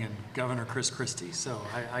gambling and Governor Chris Christie, so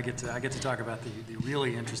I get to talk about the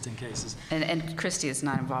really interesting cases. And Christie is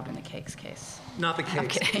not involved in the cakes case. Not the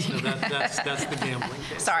cakes case. No, that's the gambling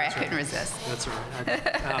case. Sorry, that's I couldn't resist. That's all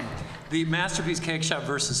right. The Masterpiece Cake Shop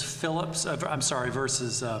versus Phillips,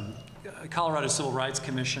 versus Colorado Civil Rights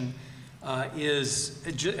Commission is,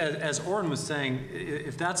 as Orin was saying,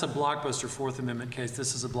 if that's a blockbuster Fourth Amendment case,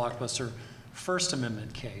 this is a blockbuster First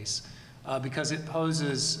Amendment case. Because it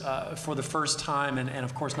poses, for the first time, and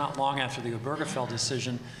of course not long after the Obergefell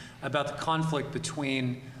decision, about the conflict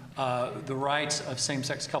between the rights of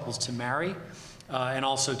same-sex couples to marry and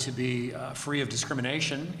also to be free of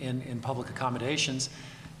discrimination in public accommodations,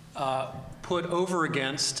 put over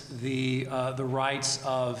against the rights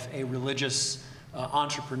of a religious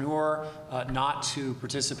entrepreneur not to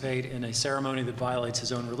participate in a ceremony that violates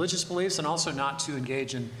his own religious beliefs, and also not to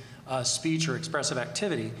engage in speech or expressive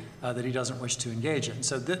activity that he doesn't wish to engage in.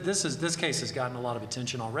 So this case has gotten a lot of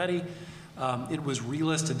attention already. It was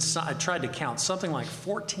relisted, I tried to count, something like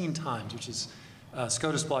 14 times, which is,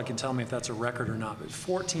 SCOTUSblog can tell me if that's a record or not, but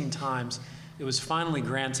 14 times. It was finally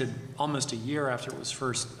granted almost a year after it was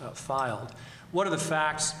first filed. What are the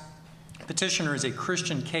facts? Petitioner is a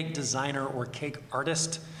Christian cake designer or cake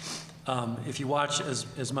artist. If you watch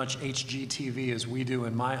as much HGTV as we do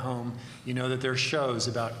in my home, you know that there are shows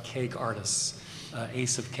about cake artists.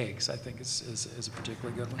 Ace of Cakes, I think is a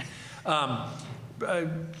particularly good one.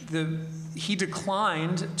 He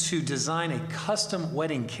declined to design a custom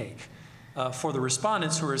wedding cake for the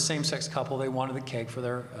respondents, who were a same-sex couple. They wanted the cake for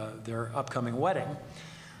their upcoming wedding.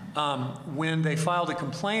 When they filed a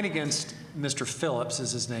complaint against Mr. Phillips,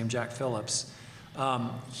 is his name, Jack Phillips,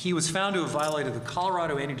 he was found to have violated the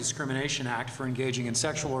Colorado Anti-Discrimination Act for engaging in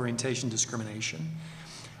sexual orientation discrimination.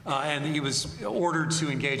 And he was ordered to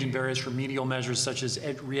engage in various remedial measures, such as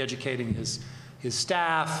re-educating his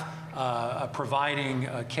staff, providing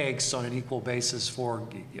cakes on an equal basis for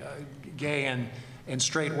gay and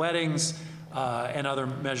straight weddings, and other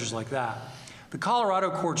measures like that. The Colorado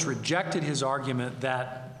courts rejected his argument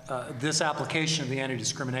that this application of the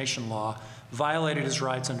anti-discrimination law violated his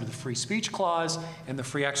rights under the Free Speech Clause and the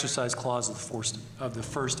Free Exercise Clause of the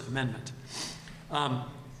First Amendment.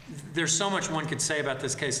 There's so much one could say about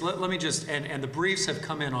this case. Let me just, and the briefs have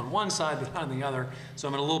come in on one side, but not on the other, so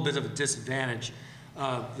I'm at a little bit of a disadvantage.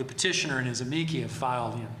 The petitioner and his amici have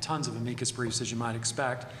filed tons of amicus briefs, as you might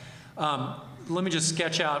expect. Let me just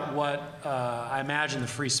sketch out what I imagine the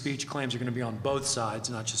free speech claims are going to be on both sides,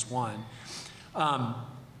 not just one.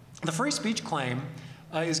 The free speech claim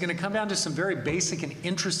is going to come down to some very basic and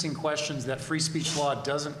interesting questions that free speech law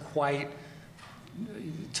doesn't quite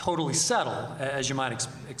totally settle, as you might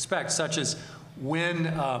expect, such as when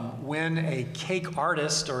a cake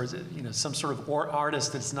artist, or some sort of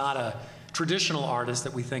artist that's not a traditional artist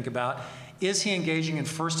that we think about, is he engaging in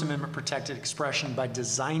First Amendment protected expression by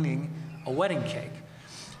designing a wedding cake?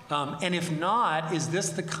 And if not, is this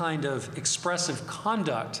the kind of expressive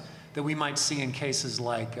conduct that we might see in cases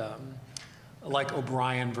like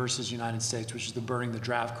O'Brien versus United States, which is the burning the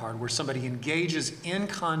draft card, where somebody engages in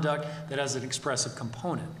conduct that has an expressive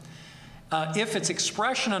component? If it's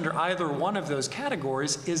expression under either one of those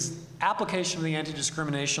categories, is application of the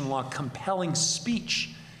anti-discrimination law compelling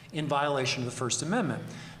speech in violation of the First Amendment?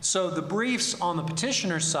 So the briefs on the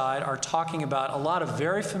petitioner's side are talking about a lot of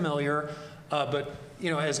very familiar, but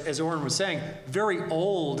as Orin was saying, very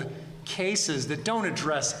old cases that don't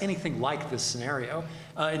address anything like this scenario.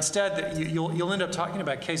 Instead, you'll end up talking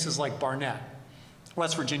about cases like Barnett,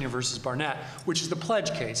 West Virginia versus Barnett, which is the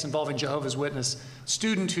pledge case involving Jehovah's Witness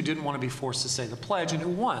student who didn't want to be forced to say the pledge, and who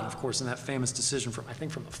won, of course, in that famous decision from, I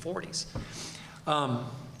think, from the 40s.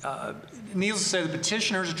 Needless to say, the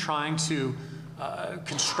petitioners are trying to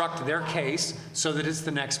construct their case so that it's the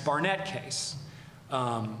next Barnett case.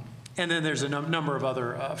 And then there's a number of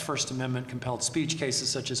other First Amendment compelled speech cases,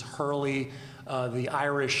 such as Hurley, the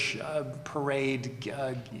Irish parade,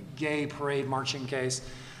 gay parade marching case,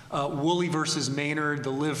 Woolley versus Maynard, the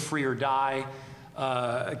Live Free or Die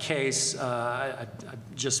case. I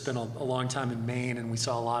just spent a long time in Maine, and we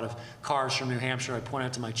saw a lot of cars from New Hampshire. I point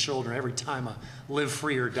out to my children every time a Live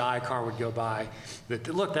Free or Die car would go by that,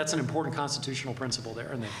 look, that's an important constitutional principle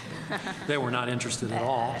there, and they were not interested at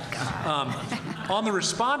all. On the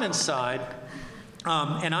respondent's side,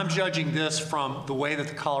 and I'm judging this from the way that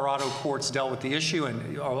the Colorado courts dealt with the issue,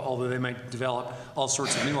 and although they might develop all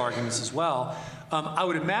sorts of new arguments as well, I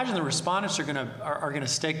would imagine the respondents are going to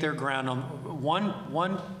stake their ground on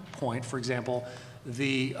one point. For example,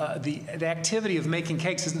 the activity of making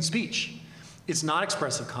cakes isn't speech. It's not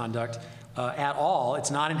expressive conduct at all.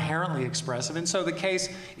 It's not inherently expressive, and so the case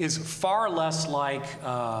is far less like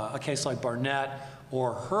a case like Barnett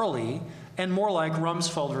or Hurley, and more like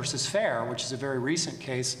Rumsfeld versus Schaerr, which is a very recent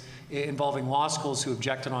case involving law schools who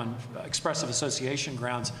objected on expressive association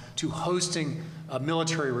grounds to hosting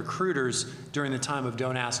military recruiters during the time of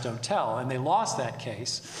Don't Ask, Don't Tell. And they lost that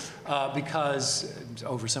case because,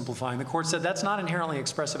 oversimplifying, the court said that's not inherently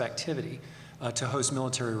expressive activity to host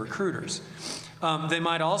military recruiters. They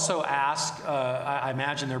might also ask, I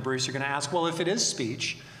imagine their briefs are going to ask, well, if it is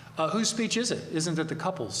speech, whose speech is it? Isn't it the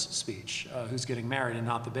couple's speech who's getting married and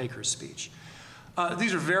not the baker's speech?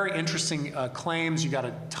 These are very interesting claims. You got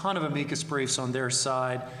a ton of amicus briefs on their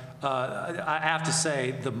side. I have to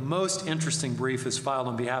say the most interesting brief is filed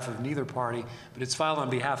on behalf of neither party, but it's filed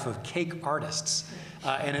on behalf of cake artists.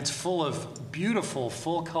 And it's full of beautiful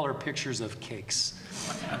full-color pictures of cakes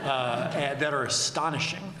that are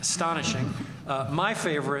astonishing. My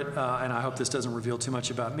favorite, and I hope this doesn't reveal too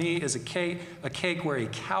much about me, is a cake where a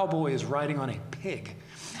cowboy is riding on a pig.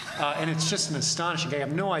 And it's just an astonishing cake. I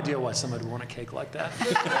have no idea why somebody would want a cake like that.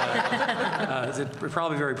 It's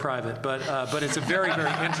probably very private, but it's a very,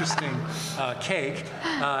 very interesting cake.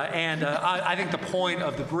 And I think the point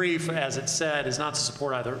of the brief, as it said, is not to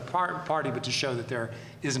support either party, but to show that there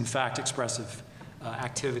is, in fact, expressive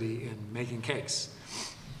activity in making cakes.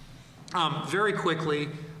 Very quickly,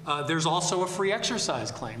 there's also a free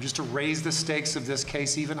exercise claim, just to raise the stakes of this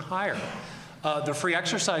case even higher. The free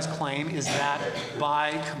exercise claim is that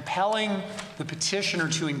by compelling the petitioner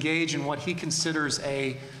to engage in what he considers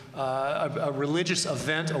a religious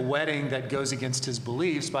event, a wedding that goes against his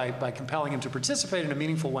beliefs, by compelling him to participate in a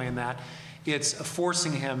meaningful way in that, it's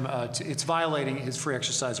forcing him, it's violating his free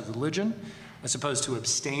exercise of religion, as opposed to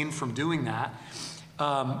abstain from doing that.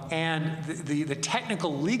 And the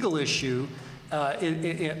technical legal issue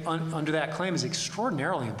under that claim is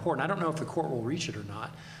extraordinarily important. I don't know if the court will reach it or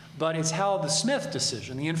not, but it's how the Smith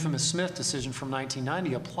decision, the infamous Smith decision from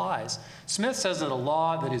 1990, applies. Smith says that a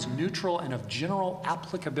law that is neutral and of general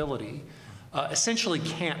applicability essentially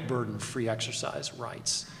can't burden free exercise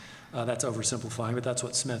rights. That's oversimplifying, but that's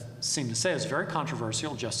what Smith seemed to say. It's very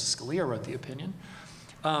controversial. Justice Scalia wrote the opinion.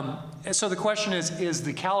 And so the question is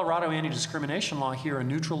the Colorado anti-discrimination law here a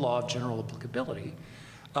neutral law of general applicability?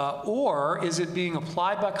 Or is it being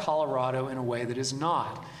applied by Colorado in a way that is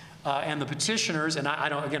not? And the petitioners, and I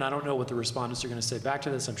don't know what the respondents are going to say back to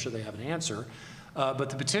this. I'm sure they have an answer. But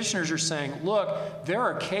the petitioners are saying, look, there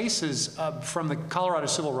are cases from the Colorado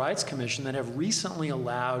Civil Rights Commission that have recently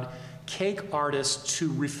allowed cake artists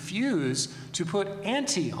to refuse to put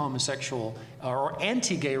anti-homosexual or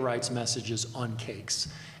anti-gay rights messages on cakes.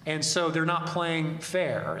 And so they're not playing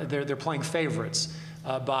fair. They're playing favorites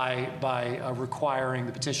by requiring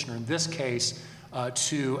the petitioner in this case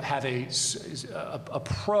to have a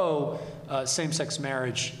pro same-sex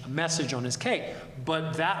marriage message on his cake.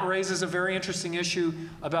 But that raises a very interesting issue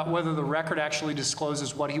about whether the record actually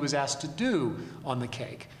discloses what he was asked to do on the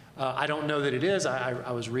cake. I don't know that it is.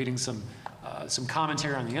 I was reading some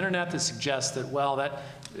commentary on the internet that suggests that, well,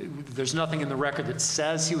 there's nothing in the record that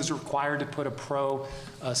says he was required to put a pro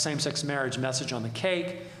same-sex marriage message on the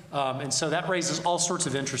cake. And so that raises all sorts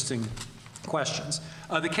of interesting questions.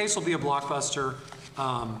 The case will be a blockbuster.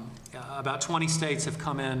 About 20 states have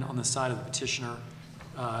come in on the side of the petitioner,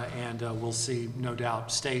 and we'll see, no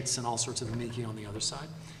doubt, states and all sorts of amici on the other side.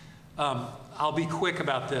 I'll be quick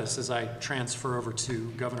about this as I transfer over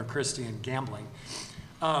to Governor Christie and gambling.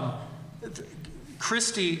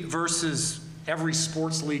 Christie versus every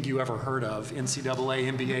sports league you ever heard of,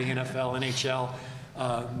 NCAA, NBA, NFL,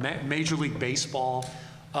 NHL, Major League Baseball,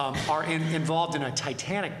 are involved in a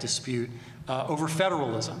titanic dispute over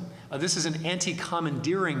federalism. This is an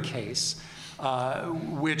anti-commandeering case,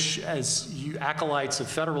 which, as you acolytes of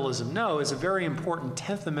federalism know, is a very important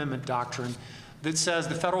 10th Amendment doctrine that says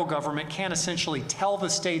the federal government can essentially tell the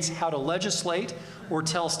states how to legislate or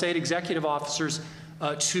tell state executive officers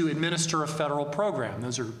to administer a federal program.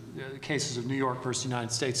 Those are cases of New York versus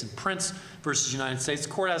United States and Prince versus United States.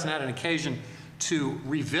 The court hasn't had an occasion to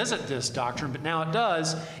revisit this doctrine, but now it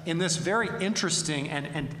does in this very interesting,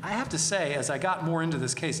 and I have to say, as I got more into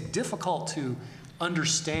this case, difficult to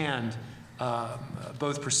understand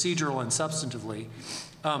both procedural and substantively.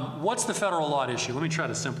 What's the federal law at issue? Let me try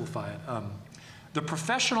to simplify it. The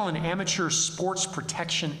Professional and Amateur Sports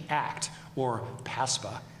Protection Act, or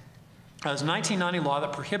PASPA, is a 1990 law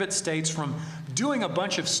that prohibits states from doing a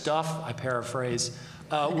bunch of stuff, I paraphrase,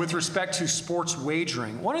 with respect to sports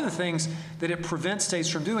wagering. One of the things that it prevents states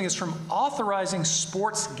from doing is from authorizing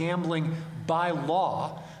sports gambling by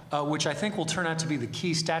law, which I think will turn out to be the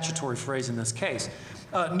key statutory phrase in this case.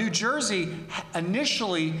 New Jersey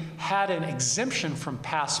initially had an exemption from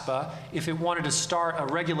PASPA if it wanted to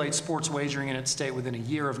regulate sports wagering in its state within a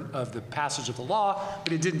year of the passage of the law,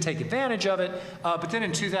 but it didn't take advantage of it. But then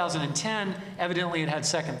in 2010, evidently it had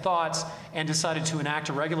second thoughts and decided to enact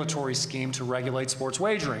a regulatory scheme to regulate sports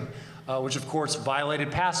wagering, which of course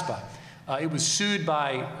violated PASPA. It was sued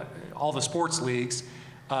by all the sports leagues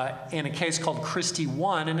in a case called Christie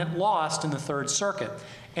 1, and it lost in the Third Circuit.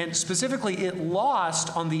 And specifically, it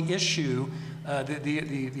lost on the issue,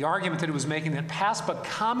 the argument that it was making that PASPA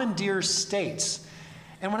commandeers states.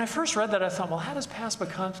 And when I first read that, I thought, well, how does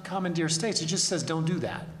PASPA commandeer states? It just says don't do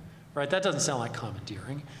that, right? That doesn't sound like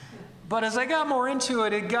commandeering. But as I got more into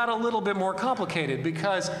it, it got a little bit more complicated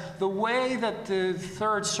because the way that the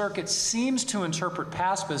Third Circuit seems to interpret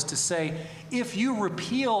PASPA is to say, if you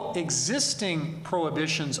repeal existing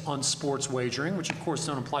prohibitions on sports wagering, which of course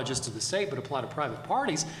don't apply just to the state but apply to private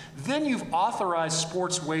parties, then you've authorized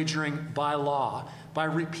sports wagering by law, by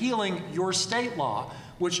repealing your state law,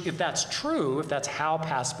 which if that's true, if that's how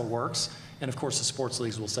PASPA works, and of course the sports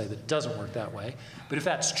leagues will say that it doesn't work that way, but if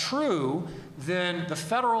that's true, then the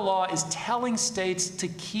federal law is telling states to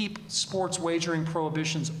keep sports wagering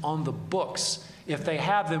prohibitions on the books if they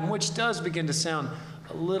have them, which does begin to sound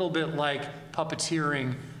a little bit like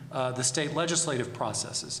puppeteering the state legislative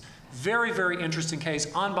processes. Very, very interesting case.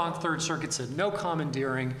 En banc Third Circuit said no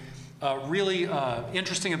commandeering. Really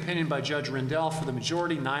interesting opinion by Judge Rendell for the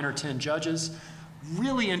majority, 9 or 10 judges.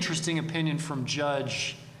 really interesting opinion from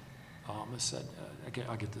Judge, I almost said,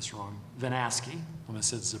 I'll get this wrong, Vanaski. I almost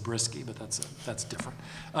said Zabriskie, but that's different.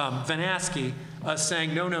 Vanaski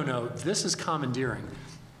saying, no, this is commandeering.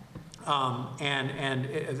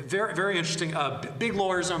 Very, very interesting. Big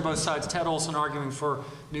lawyers on both sides. Ted Olson arguing for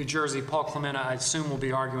New Jersey. Paul Clementa, I assume, will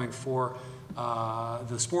be arguing for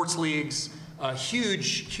the sports leagues. A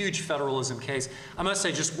huge federalism case. I must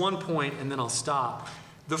say just one point, and then I'll stop.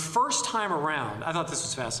 The first time around, I thought this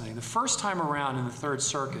was fascinating. The first time around in the Third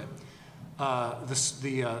Circuit,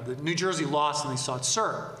 the New Jersey lost and they sought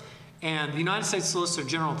cert. And the United States Solicitor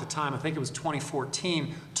General at the time, I think it was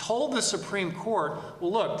 2014, told the Supreme Court,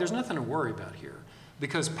 well, look, there's nothing to worry about here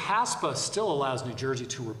because PASPA still allows New Jersey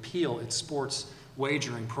to repeal its sports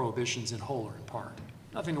wagering prohibitions in whole or in part.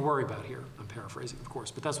 Nothing to worry about here. I'm paraphrasing, of course,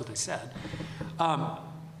 but that's what they said.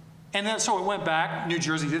 And then so it went back. New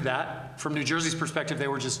Jersey did that. From New Jersey's perspective, they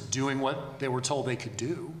were just doing what they were told they could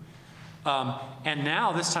do. And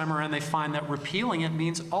now, this time around, they find that repealing it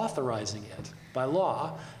means authorizing it by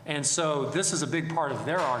law. And so this is a big part of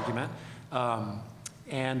their argument.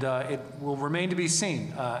 It will remain to be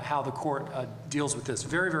seen how the court deals with this.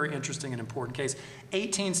 Very, very interesting and important case.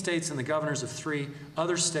 18 states and the governors of 3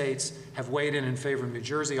 other states have weighed in favor of New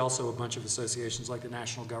Jersey, also a bunch of associations like the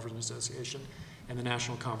National Governors Association and the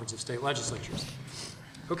National Conference of State Legislatures.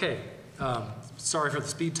 Okay, sorry for the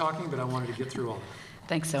speed talking, but I wanted to get through all that.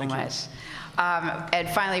 Thanks so much. And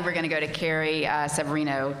finally, we're going to go to Carrie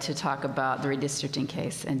Severino to talk about the redistricting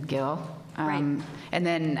case, and Gil. Right. And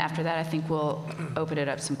then after that, I think we'll open it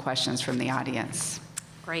up some questions from the audience.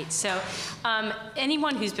 Great. So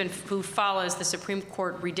anyone who follows the Supreme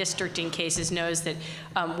Court redistricting cases knows that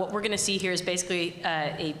what we're going to see here is basically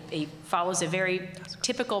follows a very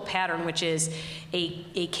typical pattern, which is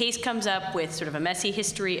a case comes up with sort of a messy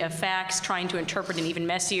history of facts, trying to interpret an even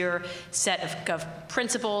messier set of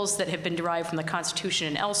principles that have been derived from the Constitution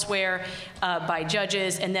and elsewhere by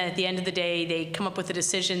judges, and then at the end of the day, they come up with a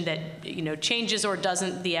decision that changes or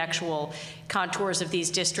doesn't the actual contours of these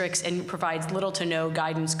districts and provides little to no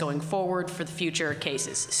guidance going forward for the future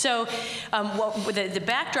cases. So the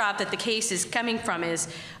backdrop that the case is coming from is,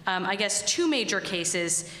 I guess, 2 major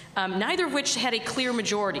cases, neither of which had a clear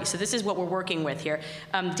majority. So this is what we're working with here.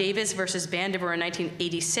 Davis versus Vandiver in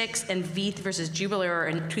 1986 and Veith versus Jubiler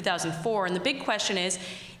in 2004. And the big question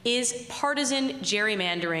is partisan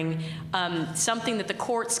gerrymandering something that the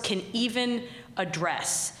courts can even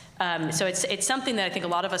address? So it's something that I think a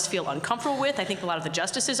lot of us feel uncomfortable with. I think a lot of the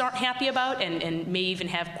justices aren't happy about and may even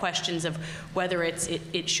have questions of whether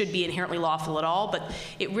it should be inherently lawful at all. But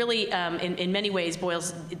it really, in many ways,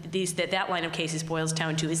 that line of cases boils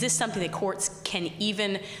down to, is this something that courts can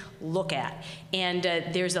even look at? And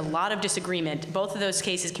there's a lot of disagreement. Both of those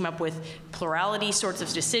cases came up with plurality sorts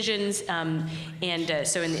of decisions. So in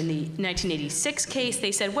the 1986 case,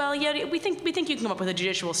 they said, well, yeah, we think you can come up with a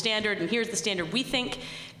judicial standard, and here's the standard we think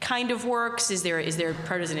kind of works. Is there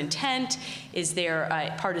partisan intent? Is there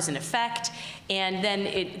partisan effect? And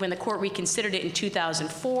then when the court reconsidered it in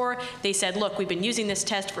 2004, they said, look, we've been using this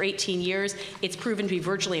test for 18 years. It's proven to be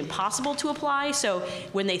virtually impossible to apply. So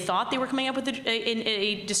when they thought they were coming up with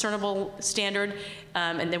a discernible standard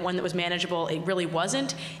and then one that was manageable, it really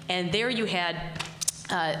wasn't. And there you had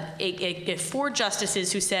 4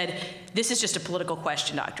 justices who said, this is just a political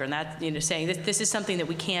question, doctor, and that saying this is something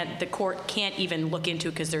that the court can't even look into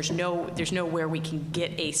because there's nowhere we can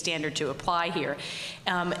get a standard to apply here.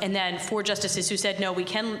 And then 4 justices who said, no, we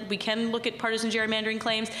can look at partisan gerrymandering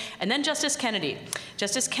claims. And then Justice Kennedy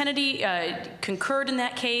concurred in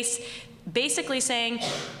that case, basically saying,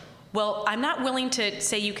 well, I'm not willing to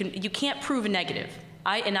say you can't prove a negative.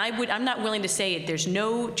 I'm not willing to say there's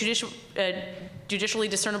no judicially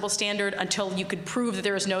discernible standard until you could prove that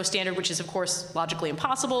there is no standard, which is, of course, logically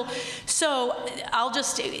impossible. So I'll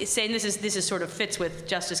just say, and this is sort of fits with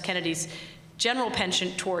Justice Kennedy's general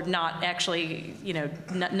penchant toward not actually,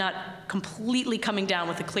 not completely coming down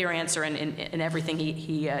with a clear answer in everything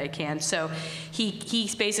he can. So he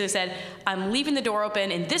basically said, I'm leaving the door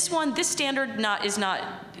open. In this one, this standard is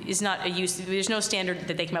not a use. There's no standard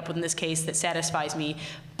that they came up with in this case that satisfies me.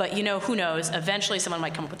 But who knows? Eventually, someone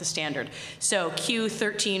might come up with a standard. So cue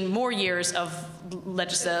 13 more years of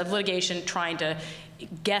litigation trying to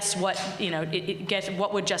guess what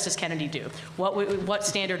what would Justice Kennedy do? What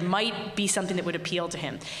standard might be something that would appeal to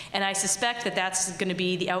him? And I suspect that that's going to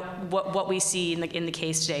be what we see in the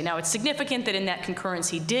case today. Now, it's significant that in that concurrence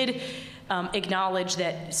he did acknowledge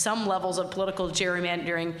that some levels of political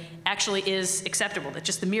gerrymandering actually is acceptable. That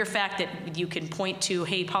just the mere fact that you can point to,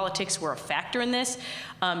 hey, politics were a factor in this,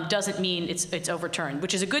 doesn't mean it's overturned,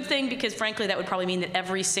 which is a good thing, because frankly that would probably mean that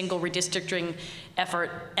every single redistricting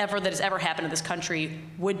effort that has ever happened in this country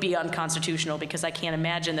would be unconstitutional, because I can't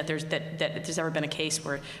imagine that there's ever been a case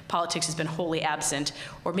where politics has been wholly absent,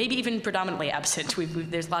 or maybe even predominantly absent.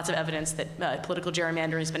 There's lots of evidence that political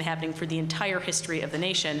gerrymandering has been happening for the entire history of the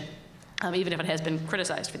nation. Even if it has been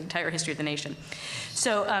criticized for the entire history of the nation.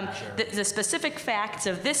 So the specific facts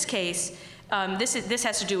of this case, this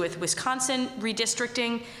has to do with Wisconsin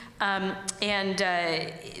redistricting,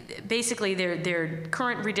 basically their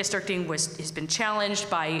current redistricting has been challenged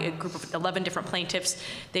by a group of 11 different plaintiffs.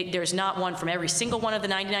 There's not one from every single one of the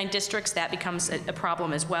 99 districts. That becomes a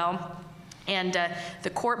problem as well. And the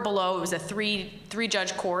court below, it was a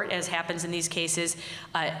three-judge court, as happens in these cases,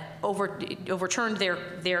 overturned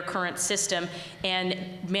their current system and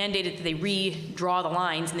mandated that they redraw the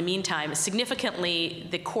lines. In the meantime, significantly,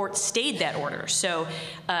 the court stayed that order. So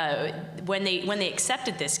when they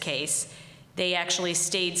accepted this case, they actually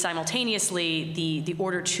stayed simultaneously the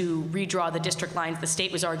order to redraw the district lines. The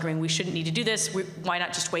state was arguing we shouldn't need to do this. Why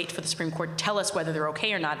not just wait for the Supreme Court to tell us whether they're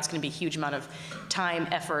okay or not? It's going to be a huge amount of time,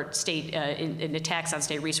 effort, state in attacks on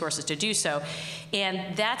state resources to do so.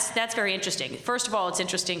 And that's very interesting. First of all, it's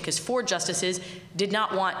interesting because 4 justices did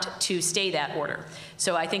not want to stay that order.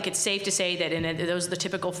 So I think it's safe to say that, and those are the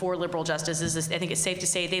typical 4 liberal justices, I think it's safe to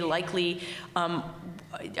say they likely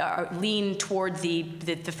lean toward the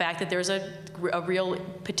fact that there's a real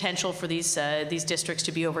potential for these districts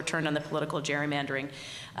to be overturned on the political gerrymandering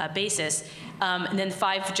basis. And then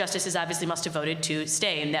 5 justices obviously must have voted to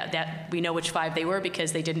stay, and that we know which 5 they were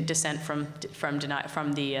because they didn't dissent from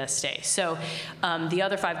the stay. So the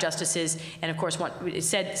other 5 justices, and of course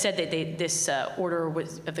said that this order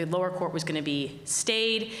of the lower court was going to be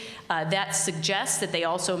stayed. That suggests that they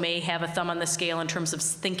also may have a thumb on the scale in terms of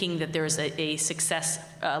thinking that there's a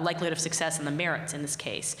likelihood of success in the merits in this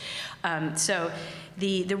case. So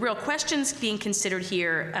the real questions being considered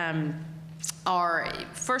here are,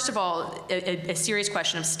 first of all, a serious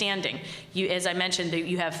question of standing. As I mentioned,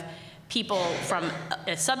 you have people from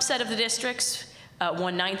a subset of the districts.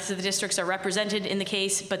 1/9 of the districts are represented in the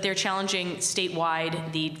case, but they're challenging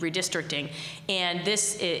statewide the redistricting. And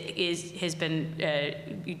this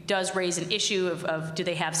does raise an issue of do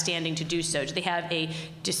they have standing to do so? Do they have a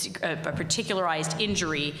particularized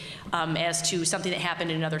injury as to something that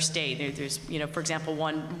happened in another state? There's, for example,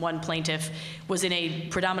 one plaintiff was in a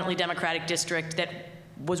predominantly Democratic district that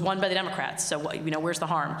was won by the Democrats. So, where's the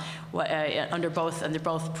harm under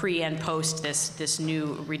both pre and post this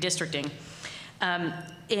new redistricting?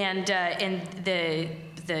 And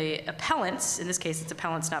the appellants, in this case it's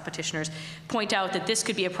appellants, not petitioners, point out that this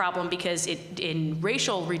could be a problem because in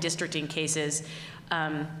racial redistricting cases,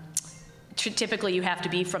 typically you have to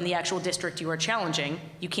be from the actual district you are challenging.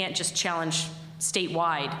 You can't just challenge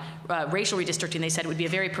statewide. Racial redistricting, they said, would be a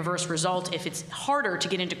very perverse result if it's harder to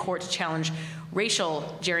get into court to challenge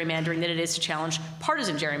racial gerrymandering than it is to challenge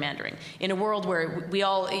partisan gerrymandering. In a world where we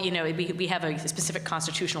all, we have a specific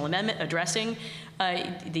constitutional amendment addressing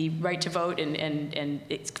the right to vote, and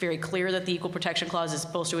it's very clear that the Equal Protection Clause is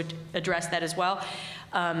supposed to address that as well.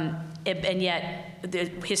 And yet,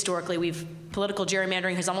 historically, political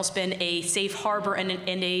gerrymandering has almost been a safe harbor and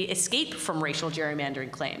a escape from racial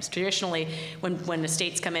gerrymandering claims. Traditionally, when the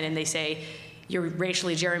states come in and they say, you're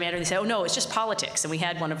racially gerrymandering, they say, oh no, it's just politics. And we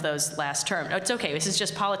had one of those last term. Oh, it's okay, this is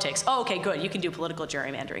just politics. Oh, okay, good, you can do political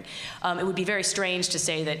gerrymandering. It would be very strange to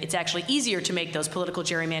say that it's actually easier to make those political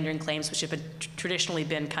gerrymandering claims, which have traditionally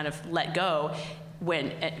been kind of let go,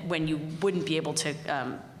 when you wouldn't be able to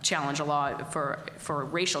challenge a law for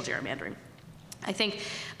racial gerrymandering. I think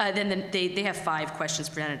then they have 5 questions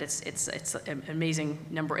presented. It's an amazing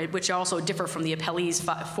number, which also differ from the appellees'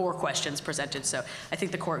 4 questions presented. So I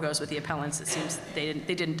think the court goes with the appellants. It seems they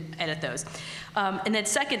didn't edit those. And then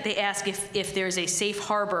second, they ask if there's a safe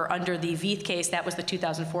harbor under the Veith case. That was the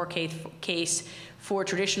 2004 case for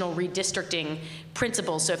traditional redistricting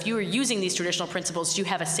principles. So if you were using these traditional principles, you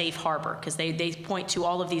have a safe harbor, because they point to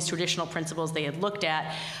all of these traditional principles they had looked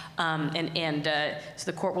at, so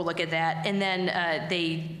the court will look at that. And then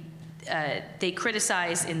they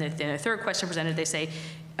criticize, in the third question presented, they say,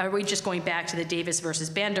 are we just going back to the Davis versus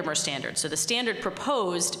Bandermer standard? So the standard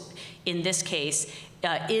proposed in this case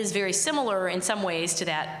is very similar in some ways to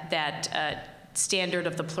that standard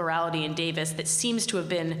of the plurality in Davis that seems to have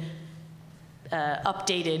been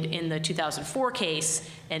updated in the 2004 case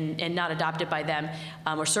and not adopted by them,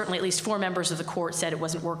 or certainly at least 4 members of the court said it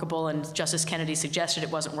wasn't workable, and Justice Kennedy suggested it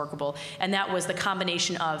wasn't workable, and that was the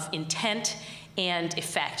combination of intent and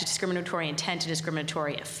effect, discriminatory intent and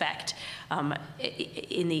discriminatory effect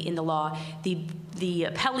in the law. The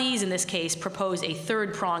appellees in this case propose a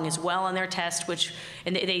third prong as well on their test, which,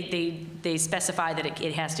 and they specify that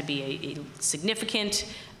it has to be a significant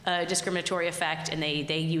discriminatory effect, and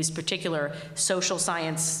they use particular social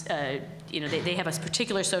science, they have a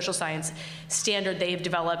particular social science standard they have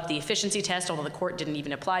developed, the efficiency test, although the court didn't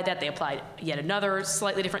even apply that. They applied yet another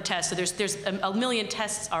slightly different test. So there's a million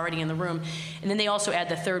tests already in the room. And then they also add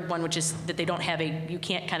the third one, which is that they don't have you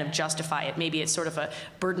can't kind of justify it. Maybe it's sort of a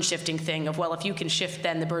burden shifting thing of, well, if you can shift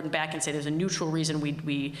then the burden back and say there's a neutral reason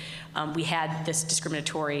we had this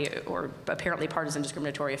discriminatory or apparently partisan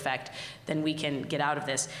discriminatory effect, then we can get out of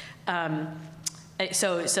this.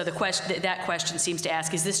 So that question seems to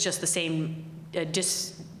ask, is this just the same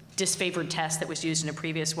disfavored test that was used in a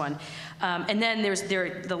previous one? And then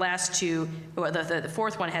the last two, or the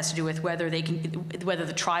fourth one has to do with whether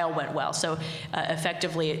the trial went well. So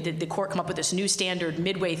effectively, the court come up with this new standard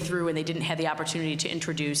midway through, and they didn't have the opportunity to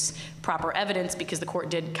introduce proper evidence because the court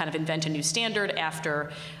did kind of invent a new standard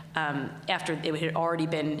after it had already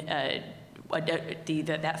been.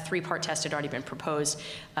 That three-part test had already been proposed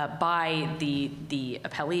by the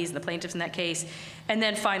appellees and the plaintiffs in that case. And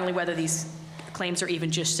then finally, whether these claims are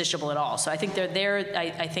even justiciable at all. So I think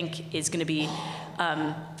I think is going to be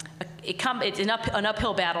it's an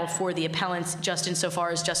uphill battle for the appellants, just insofar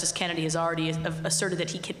as Justice Kennedy has already asserted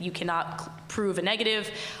that you cannot prove a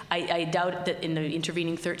negative. I doubt that in the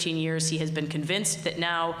intervening 13 years he has been convinced that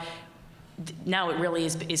now it really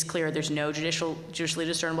is clear there's no judicially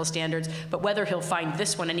discernible standards, but whether he'll find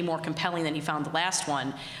this one any more compelling than he found the last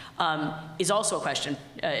one is also a question,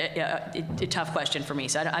 a tough question for me.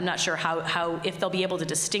 So I'm not sure how if they'll be able to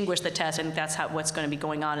distinguish the test, and that's what's going to be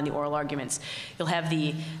going on in the oral arguments. You'll have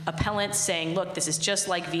the appellants saying, look, this is just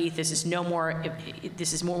like Veith, this is no more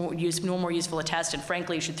useful a test, and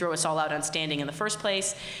frankly, you should throw us all out on standing in the first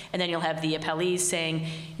place. And then you'll have the appellees saying,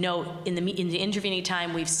 no, in the intervening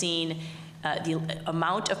time, we've seen the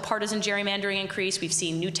amount of partisan gerrymandering increase. We've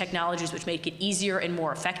seen new technologies which make it easier and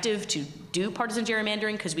more effective to do partisan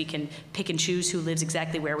gerrymandering because we can pick and choose who lives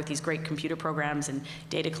exactly where with these great computer programs and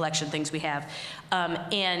data collection things we have.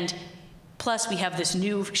 And plus we have this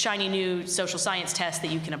new, shiny new social science test that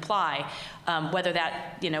you can apply. Whether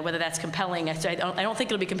that's compelling, I don't think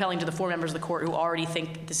it'll be compelling to the 4 members of the court who already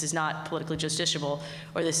think this is not politically justiciable,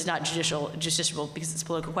 or this is not justiciable because it's a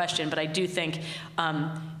political question. But I do think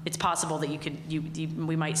it's possible that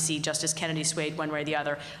we might see Justice Kennedy swayed one way or the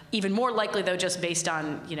other. Even more likely, though, just based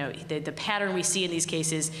on the pattern we see in these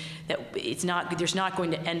cases, that there's not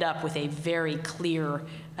going to end up with a very clear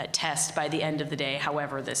test by the end of the day.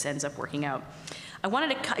 However, this ends up working out. I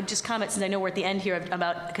wanted to just comment, since I know we're at the end here,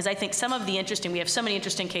 about, because I think some of the interesting, we have so many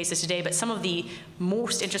interesting cases today, but some of the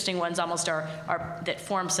most interesting ones almost are that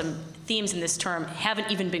form some themes in this term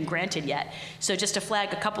haven't even been granted yet. So just to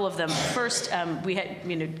flag a couple of them. First, we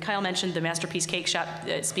had, Kyle mentioned the Masterpiece Cake Shop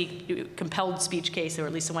compelled speech case, or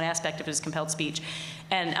at least one aspect of it is compelled speech.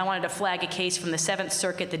 And I wanted to flag a case from the 7th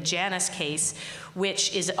Circuit, the Janus case,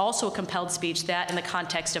 which is also a compelled speech, that in the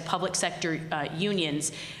context of public sector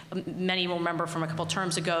unions. Many will remember from a couple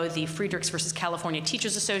terms ago the Friedrichs versus California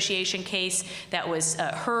Teachers Association case that was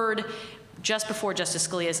heard just before Justice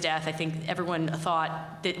Scalia's death. I think everyone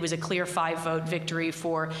thought that it was a clear 5-vote victory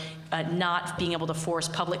for not being able to force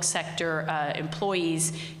public sector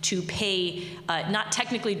employees to pay not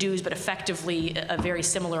technically dues, but effectively a very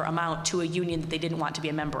similar amount to a union that they didn't want to be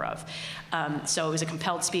a member of. So it was a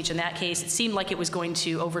compelled speech in that case. It seemed like it was going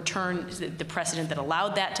to overturn the precedent that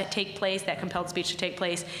allowed that to take place, that compelled speech to take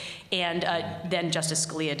place, and then Justice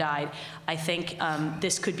Scalia died. I think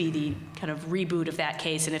this could be the kind of reboot of that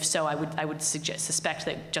case, and if so, I would suspect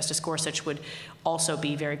that Justice Gorsuch would also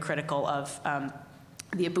be very critical of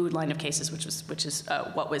the Abood line of cases, which is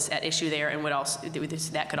what was at issue there, and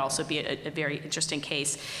that could also be a very interesting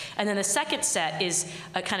case. And then the second set is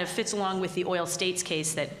kind of fits along with the oil states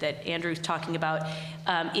case that Andrew's talking about.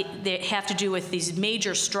 They have to do with these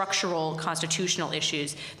major structural constitutional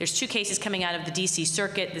issues. There's 2 cases coming out of the D.C.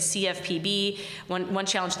 Circuit, the CFPB, one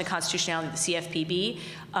challenged the constitutionality of the CFPB,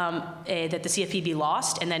 that the CFPB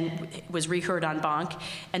lost and then was reheard en banc,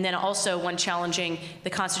 and then also one challenging the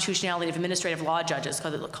constitutionality of administrative law judges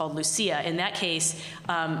called Lucia. In that case,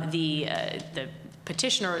 the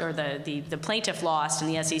petitioner or the plaintiff lost in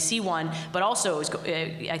the SEC one, but also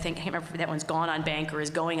I think, I can't remember if that one's gone on bank or is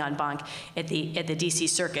going on bank at the DC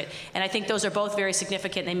Circuit. And I think those are both very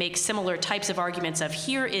significant. They make similar types of arguments of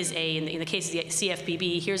here is in the case of the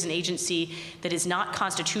CFPB, here's an agency that is not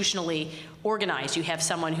constitutionally organized. You have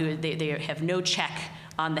someone who they have no check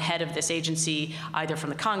on the head of this agency, either from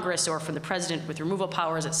the Congress or from the president with removal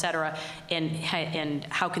powers, et cetera, and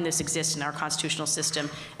how can this exist in our constitutional system?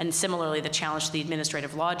 And similarly, the challenge to the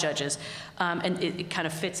administrative law judges. And it kind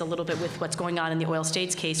of fits a little bit with what's going on in the oil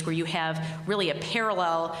states case, where you have really a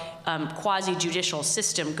parallel quasi-judicial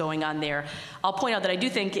system going on there. I'll point out that I do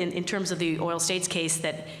think in terms of the oil states case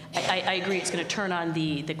that I agree it's going to turn on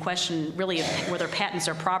the question really of whether patents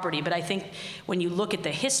are property, but I think when you look at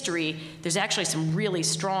the history, there's actually some really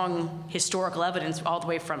strong historical evidence all the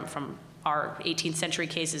way from our 18th century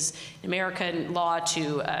cases in American law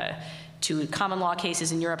to common law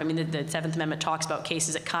cases in Europe. I mean, the Seventh Amendment talks about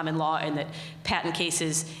cases at common law, and that patent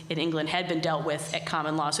cases in England had been dealt with at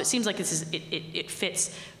common law. So it seems like it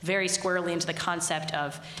fits very squarely into the concept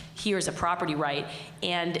of here's a property right.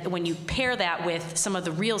 And when you pair that with some of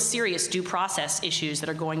the real serious due process issues that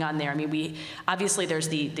are going on there, I mean, obviously there's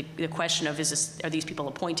the question of are these people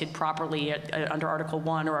appointed properly under Article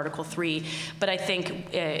 1 or Article 3? But I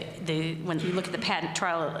think when you look at the Patent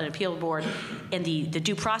Trial and Appeal Board and the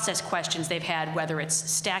due process questions they've had, whether it's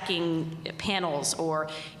stacking panels or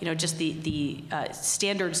just the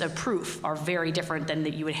standards of proof are very different than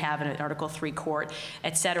that you would have in an Article 3 court,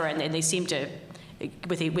 et cetera. And they seem to,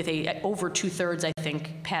 with a over 2/3, I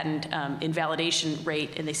think, patent invalidation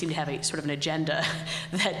rate, and they seem to have a sort of an agenda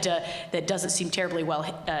that doesn't seem terribly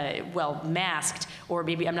well masked, or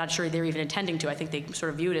maybe I'm not sure they're even intending to. I think they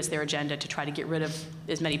sort of view it as their agenda to try to get rid of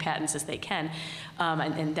as many patents as they can,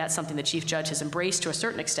 and that's something the Chief Judge has embraced to a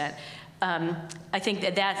certain extent. I think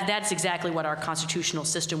that's exactly what our constitutional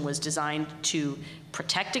system was designed to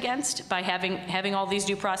protect against by having all these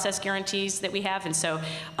due process guarantees that we have. And so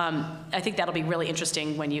I think that'll be really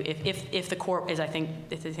interesting when if the court, if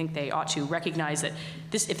they think they ought to recognize that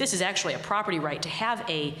if this is actually a property right, to have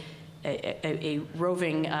a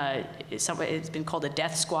roving, it's been called a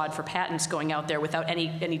death squad for patents going out there without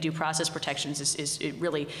any due process protections is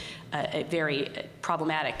really very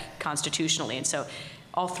problematic constitutionally. And so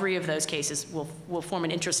all three of those cases will form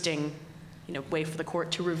an interesting way for the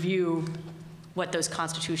court to review what those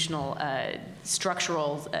constitutional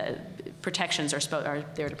structural protections are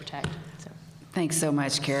there to protect. So. Thanks so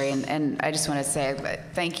much, Carrie. And I just want to say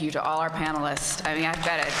thank you to all our panelists. I mean, I've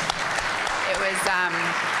got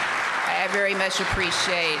I very much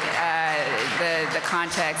appreciate the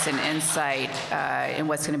context and insight in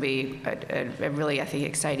what's going to be a really, I think,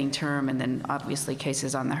 exciting term, and then obviously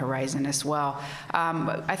cases on the horizon as well.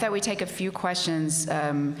 I thought we'd take a few questions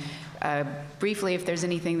briefly, if there's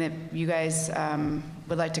anything that you guys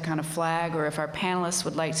would like to kind of flag, or if our panelists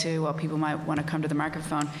would like to, well, people might want to come to the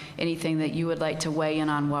microphone, anything that you would like to weigh in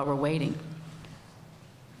on while we're waiting.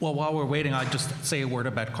 Well, while we're waiting, I'll just say a word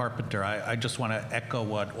about Carpenter. I just want to echo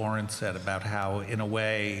what Orin said about how, in a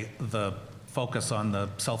way, the focus on the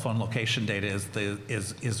cell phone location data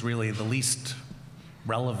is really the least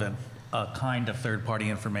relevant kind of third-party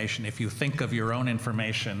information. If you think of your own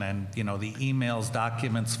information and the emails,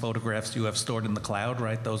 documents, photographs you have stored in the cloud,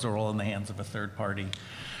 right? Those are all in the hands of a third party.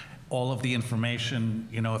 All of the information,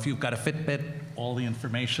 if you've got a Fitbit, all the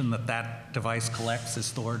information that device collects is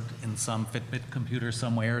stored in some Fitbit computer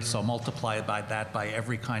somewhere. So multiply that by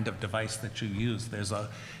every kind of device that you use. There's a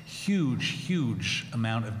huge, huge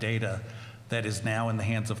amount of data that is now in the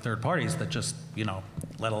hands of third parties that just,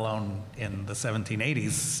 let alone in the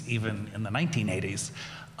 1780s, even in the 1980s,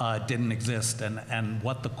 didn't exist. And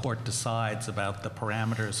what the court decides about the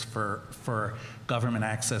parameters for government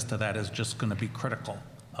access to that is just going to be critical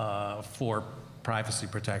for privacy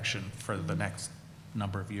protection for the next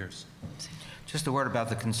number of years. Just a word about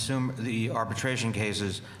the arbitration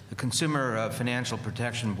cases. The Consumer Financial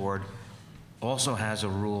Protection Board also has a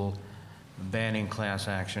rule banning class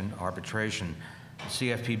action arbitration. The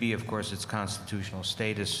CFPB, of course, its constitutional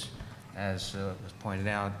status, as was pointed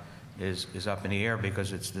out, is up in the air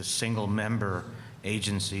because it's the single-member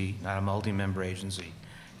agency, not a multi-member agency.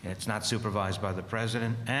 And it's not supervised by the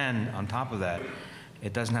president, and on top of that,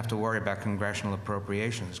 it doesn't have to worry about congressional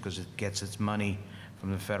appropriations because it gets its money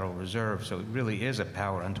from the Federal Reserve. So it really is a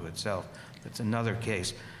power unto itself. That's another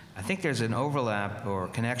case. I think there's an overlap or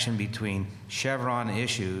connection between Chevron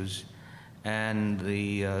issues and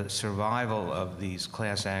the survival of these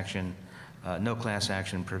class action, no class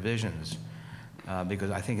action provisions. Because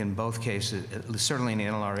I think in both cases, certainly in the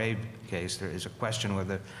NLRA case, there is a question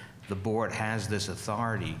whether the board has this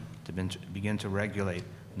authority to begin to regulate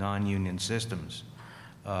non-union systems.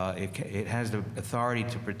 It has the authority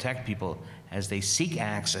to protect people as they seek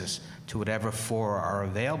access to whatever fora are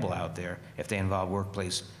available out there if they involve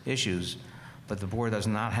workplace issues, but the board does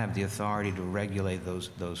not have the authority to regulate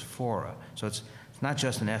those fora. So it's not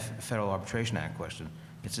just an Federal Arbitration Act question,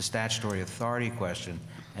 it's a statutory authority question,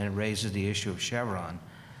 and it raises the issue of Chevron,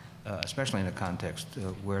 especially in a context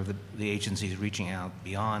where the agency is reaching out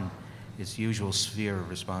beyond its usual sphere of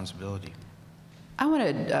responsibility. I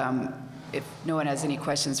want to, if no one has any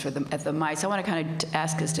questions for them at the mics, I want to kind of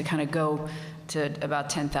ask us to kind of go to about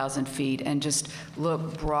 10,000 feet and just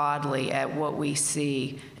look broadly at what we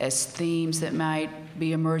see as themes that might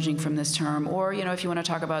be emerging from this term, or, you know, if you want to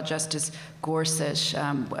talk about Justice Gorsuch,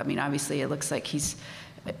 I mean, obviously it looks like he's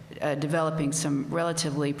developing some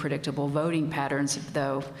relatively predictable voting patterns,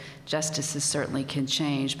 though justices certainly can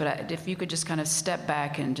change. But if you could just kind of step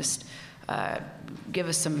back and just give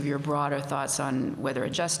us some of your broader thoughts on whether a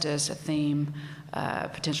justice, a theme,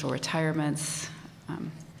 potential retirements.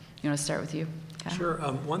 You want to start with you? Kyle? Sure.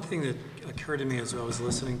 One thing that occurred to me as I was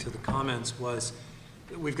listening to the comments was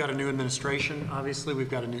we've got a new administration, obviously. We've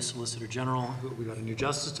got a new Solicitor General. We've got a new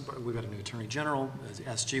Justice Department. We've got a new Attorney General. As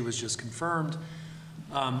SG was just confirmed.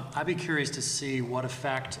 I'd be curious to see what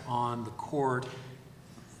effect on the court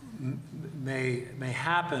may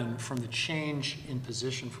happen from the change in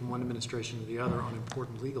position from one administration to the other on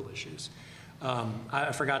important legal issues.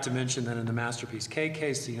 I forgot to mention that in the Masterpiece K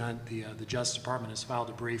case, the Justice Department has filed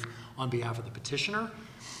a brief on behalf of the petitioner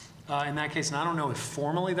in that case, and I don't know if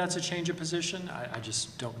formally that's a change of position. I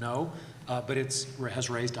just don't know, but it has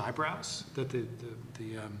raised eyebrows that the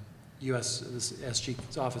U.S.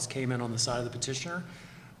 SG's office came in on the side of the petitioner.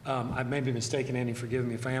 I may be mistaken, Andy, forgive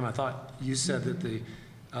me if I am. I thought you said that the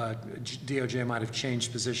DOJ might have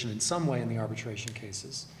changed position in some way in the arbration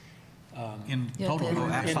cases. In total,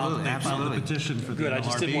 absolutely. Absolutely. Filed a petition for the Good, I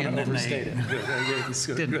just didn't want to overstate it.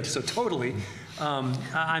 Good. Didn't. So totally.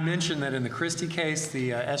 I mentioned that in the Christie case, the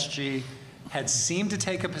SG had seemed to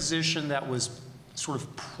take a position that was sort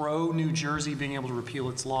of pro-New Jersey being able to repeal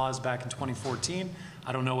its laws back in 2014.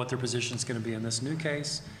 I don't know what their position is going to be in this new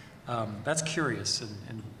case. That's curious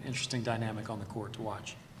and interesting dynamic on the court to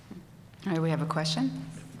watch. All right, we have a question.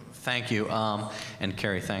 Thank you. And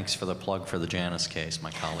Carrie, thanks for the plug for the Janus case.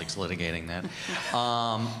 My colleague's litigating that.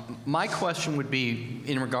 My question would be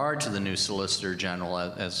in regard to the new Solicitor General,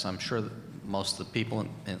 as I'm sure that most of the people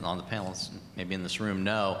on the panel, maybe in this room,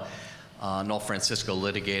 know, Noel Francisco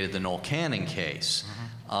litigated the Noel Canning case,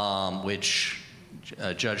 which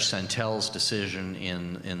Judge Santel's decision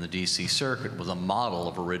in the D.C. Circuit was a model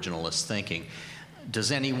of originalist thinking.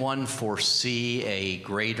 Does anyone foresee a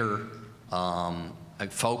greater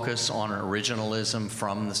focus on originalism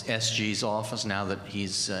from the SG's office now that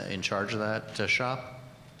he's in charge of that shop?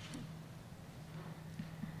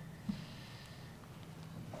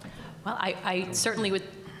 Well, I certainly would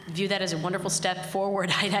view that as a wonderful step forward.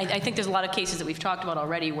 I think there's a lot of cases that we've talked about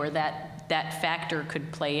already where that factor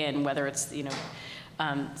could play in, whether it's, you know,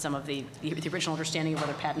 some of the original understanding of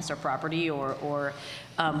whether patents are property or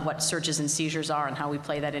what searches and seizures are and how we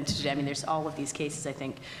play that into today. I mean, there's all of these cases, I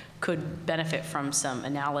think, could benefit from some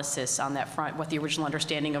analysis on that front, what the original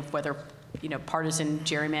understanding of whether, you know, partisan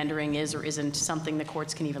gerrymandering is or isn't something the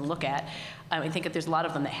courts can even look at. I think that there's a lot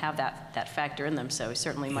of them that have that factor in them, so we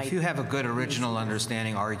certainly might. If you have a good original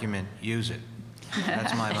understanding argument, use it.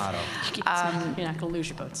 That's my motto. You're not going to lose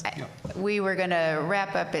your votes. We were going to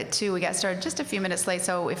wrap up at 2. We got started just a few minutes late,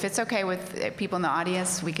 so if it's okay with people in the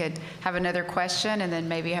audience, we could have another question and then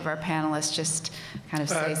maybe have our panelists just kind of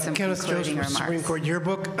say some concluding remarks. Supreme Court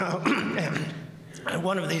Yearbook. In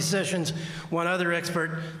one of these sessions, one other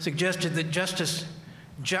expert suggested that Justice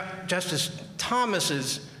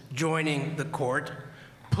Thomas's joining the court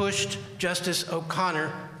pushed Justice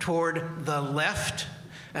O'Connor toward the left.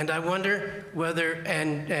 And I wonder whether,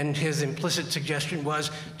 and his implicit suggestion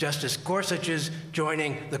was Justice Gorsuch's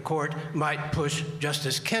joining the court might push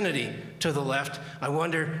Justice Kennedy to the left. I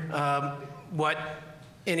wonder what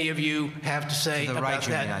any of you have to say about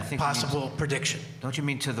that possible prediction. Don't you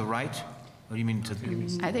mean to the right? What do you mean to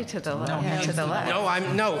the? I think to the left. Yeah, to the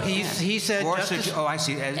left. No, he said Gorsuch, Justice, oh, I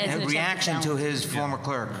see. As a reaction to his former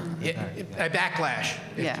clerk. a backlash.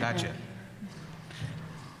 Yeah. Gotcha.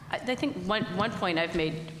 I think one point I've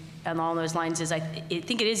made along those lines is I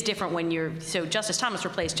think it is different when so Justice Thomas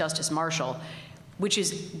replaced Justice Marshall, which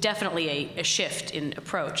is definitely a shift in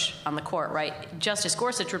approach on the court, right? Justice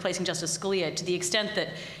Gorsuch replacing Justice Scalia, to the extent that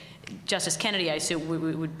Justice Kennedy, I assume,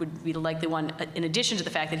 would be the likely one, in addition to the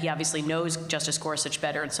fact that he obviously knows Justice Gorsuch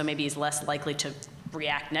better, and so maybe he's less likely to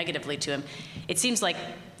react negatively to him. It seems like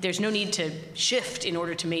there's no need to shift in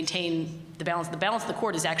order to maintain the balance. The balance of the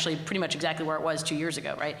court is actually pretty much exactly where it was 2 years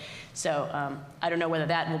ago, right? So I don't know whether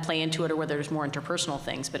that will play into it or whether there's more interpersonal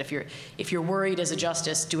things. But if you're worried as a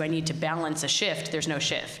justice, do I need to balance a shift? There's no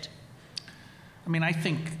shift. I mean, I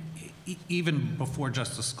think even before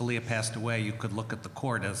Justice Scalia passed away, you could look at the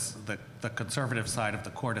court as the conservative side of the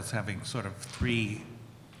court as having sort of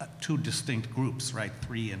two distinct groups, right?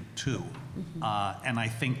 3 and 2. And I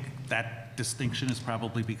think that distinction is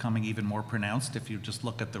probably becoming even more pronounced if you just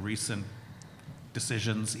look at the recent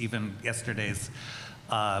decisions, even yesterday's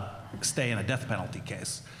stay in a death penalty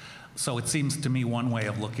case. So it seems to me one way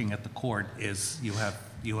of looking at the court is you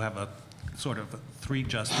have a sort of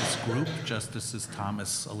 3-justice group, Justices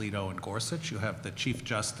Thomas, Alito, and Gorsuch. You have the Chief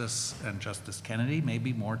Justice and Justice Kennedy,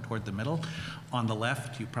 maybe more toward the middle. On the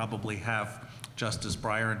left, you probably have Justice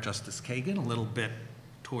Breyer and Justice Kagan, a little bit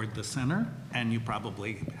toward the center, and you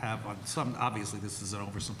probably have on some, obviously this is an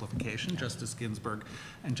oversimplification, Justice Ginsburg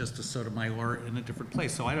and Justice Sotomayor in a different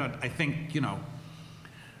place. So I think,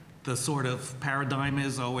 the sort of paradigm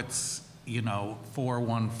is, it's,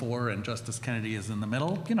 4-1-4 and Justice Kennedy is in the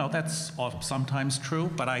middle. That's sometimes true,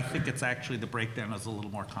 but I think it's actually the breakdown is a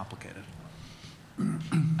little more complicated.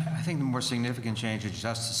 I think the more significant change is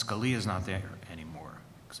Justice Scalia is not there anymore,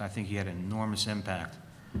 because I think he had an enormous impact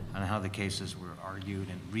on how the cases were argued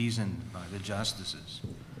and reasoned by the justices.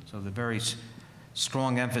 So the very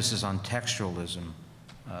strong emphasis on textualism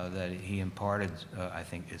that he imparted, I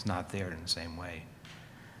think, is not there in the same way.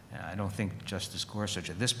 I don't think Justice Gorsuch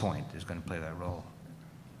at this point is going to play that role.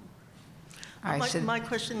 All right, My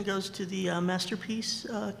question goes to the Masterpiece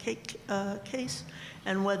case,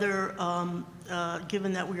 and whether,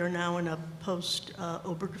 given that we are now in a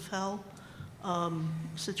post-Obergefell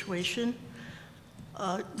situation,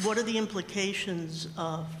 what are the implications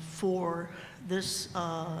for this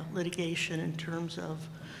litigation in terms of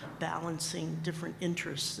balancing different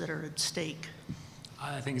interests that are at stake?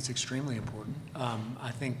 I think it's extremely important. I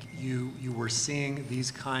think you were seeing these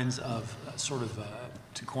kinds of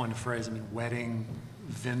to coin a phrase, wedding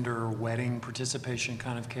vendor, wedding participation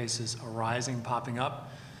kind of cases popping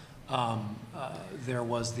up. There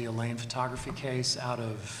was the Elaine photography case out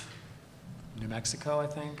of New Mexico, I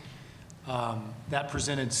think. That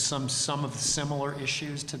presented some of the similar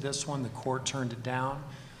issues to this one. The court turned it down.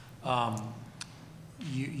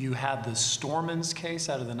 You had the Stormans case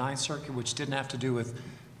out of the Ninth Circuit, which didn't have to do with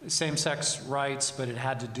same-sex rights, but it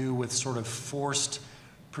had to do with sort of forced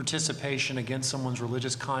participation against someone's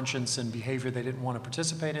religious conscience and behavior they didn't want to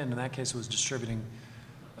participate in. In that case, it was distributing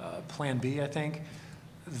Plan B, I think.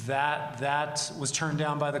 That was turned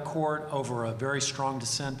down by the court over a very strong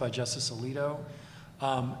dissent by Justice Alito.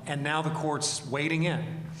 And now the court's wading in.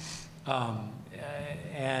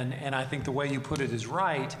 And I think the way you put it is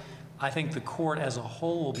right. I think the court as a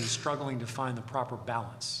whole will be struggling to find the proper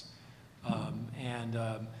balance.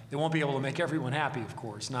 They won't be able to make everyone happy, of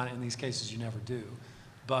course. Not in these cases, you never do.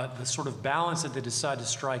 But the sort of balance that they decide to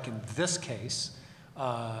strike in this case,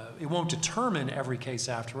 it won't determine every case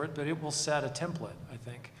after it, but it will set a template, I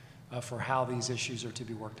think, for how these issues are to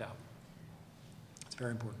be worked out. It's very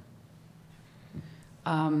important.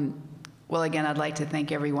 Well, again, I'd like to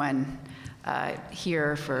thank everyone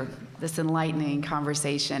here for this enlightening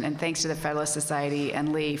conversation, and thanks to the Federalist Society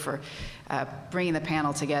and Lee for bringing the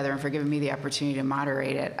panel together and for giving me the opportunity to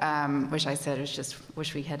moderate it.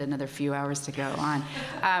 Wish we had another few hours to go on.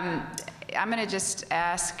 I'm going to just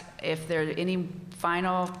ask if there are any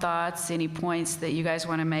final thoughts, any points that you guys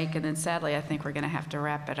want to make, and then sadly, I think we're going to have to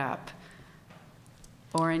wrap it up.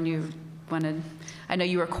 Orin, I know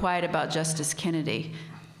you were quiet about Justice Kennedy.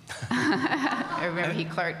 I remember he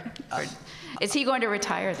clerked. Is he going to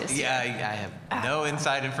retire this year? Yeah, I have no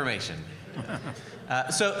inside information.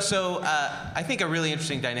 So I think a really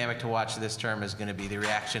interesting dynamic to watch this term is going to be the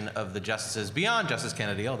reaction of the justices beyond Justice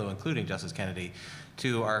Kennedy, although including Justice Kennedy,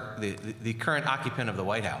 to the current occupant of the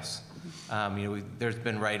White House. There's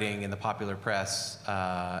been writing in the popular press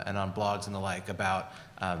and on blogs and the like about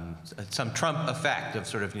some Trump effect of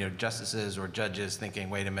sort of justices or judges thinking,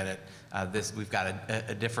 wait a minute, we've got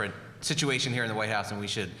a different situation here in the White House, and we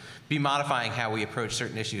should be modifying how we approach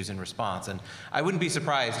certain issues in response. And I wouldn't be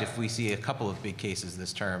surprised if we see a couple of big cases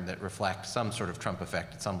this term that reflect some sort of Trump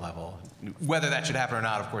effect at some level. Whether that should happen or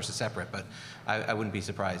not, of course, is separate, but I wouldn't be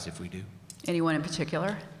surprised if we do. Anyone in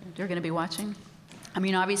particular you're going to be watching? I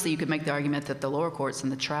mean, obviously, you could make the argument that the lower courts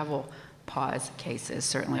and the travel pause cases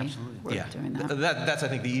certainly were doing that. That's, I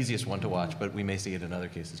think, the easiest one to watch, but we may see it in other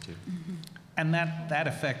cases, too. Mm-hmm. And that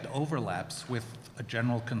effect overlaps with a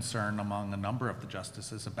general concern among a number of the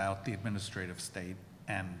justices about the administrative state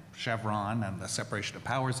and Chevron and the separation of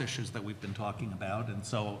powers issues that we've been talking about. And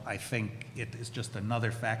so I think it is just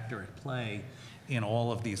another factor at play in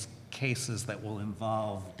all of these cases that will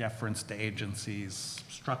involve deference to agencies,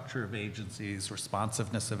 structure of agencies,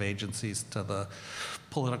 responsiveness of agencies to the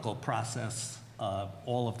political process.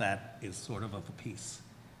 All of that is sort of a piece.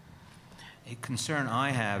 A concern I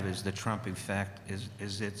have is the Trump effect,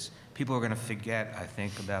 people are going to forget, I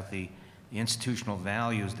think, about the institutional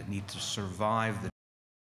values that need to survive the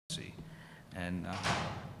presidency. And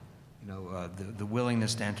the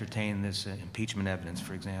willingness to entertain this impeachment evidence,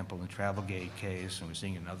 for example, in the Travelgate case, and we're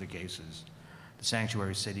seeing it in other cases, the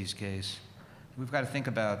Sanctuary Cities case. We've got to think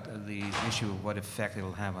about the issue of what effect it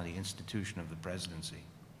will have on the institution of the presidency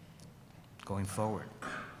going forward.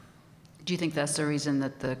 Do you think that's the reason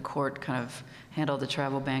that the court kind of handled the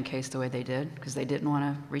travel ban case the way they did? Because they didn't want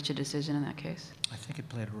to reach a decision in that case? I think it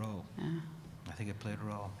played a role. Yeah. I think it played a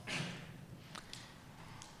role.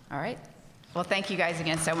 All right. Well, thank you guys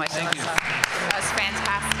again so much. Thank you. That was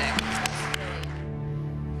fantastic.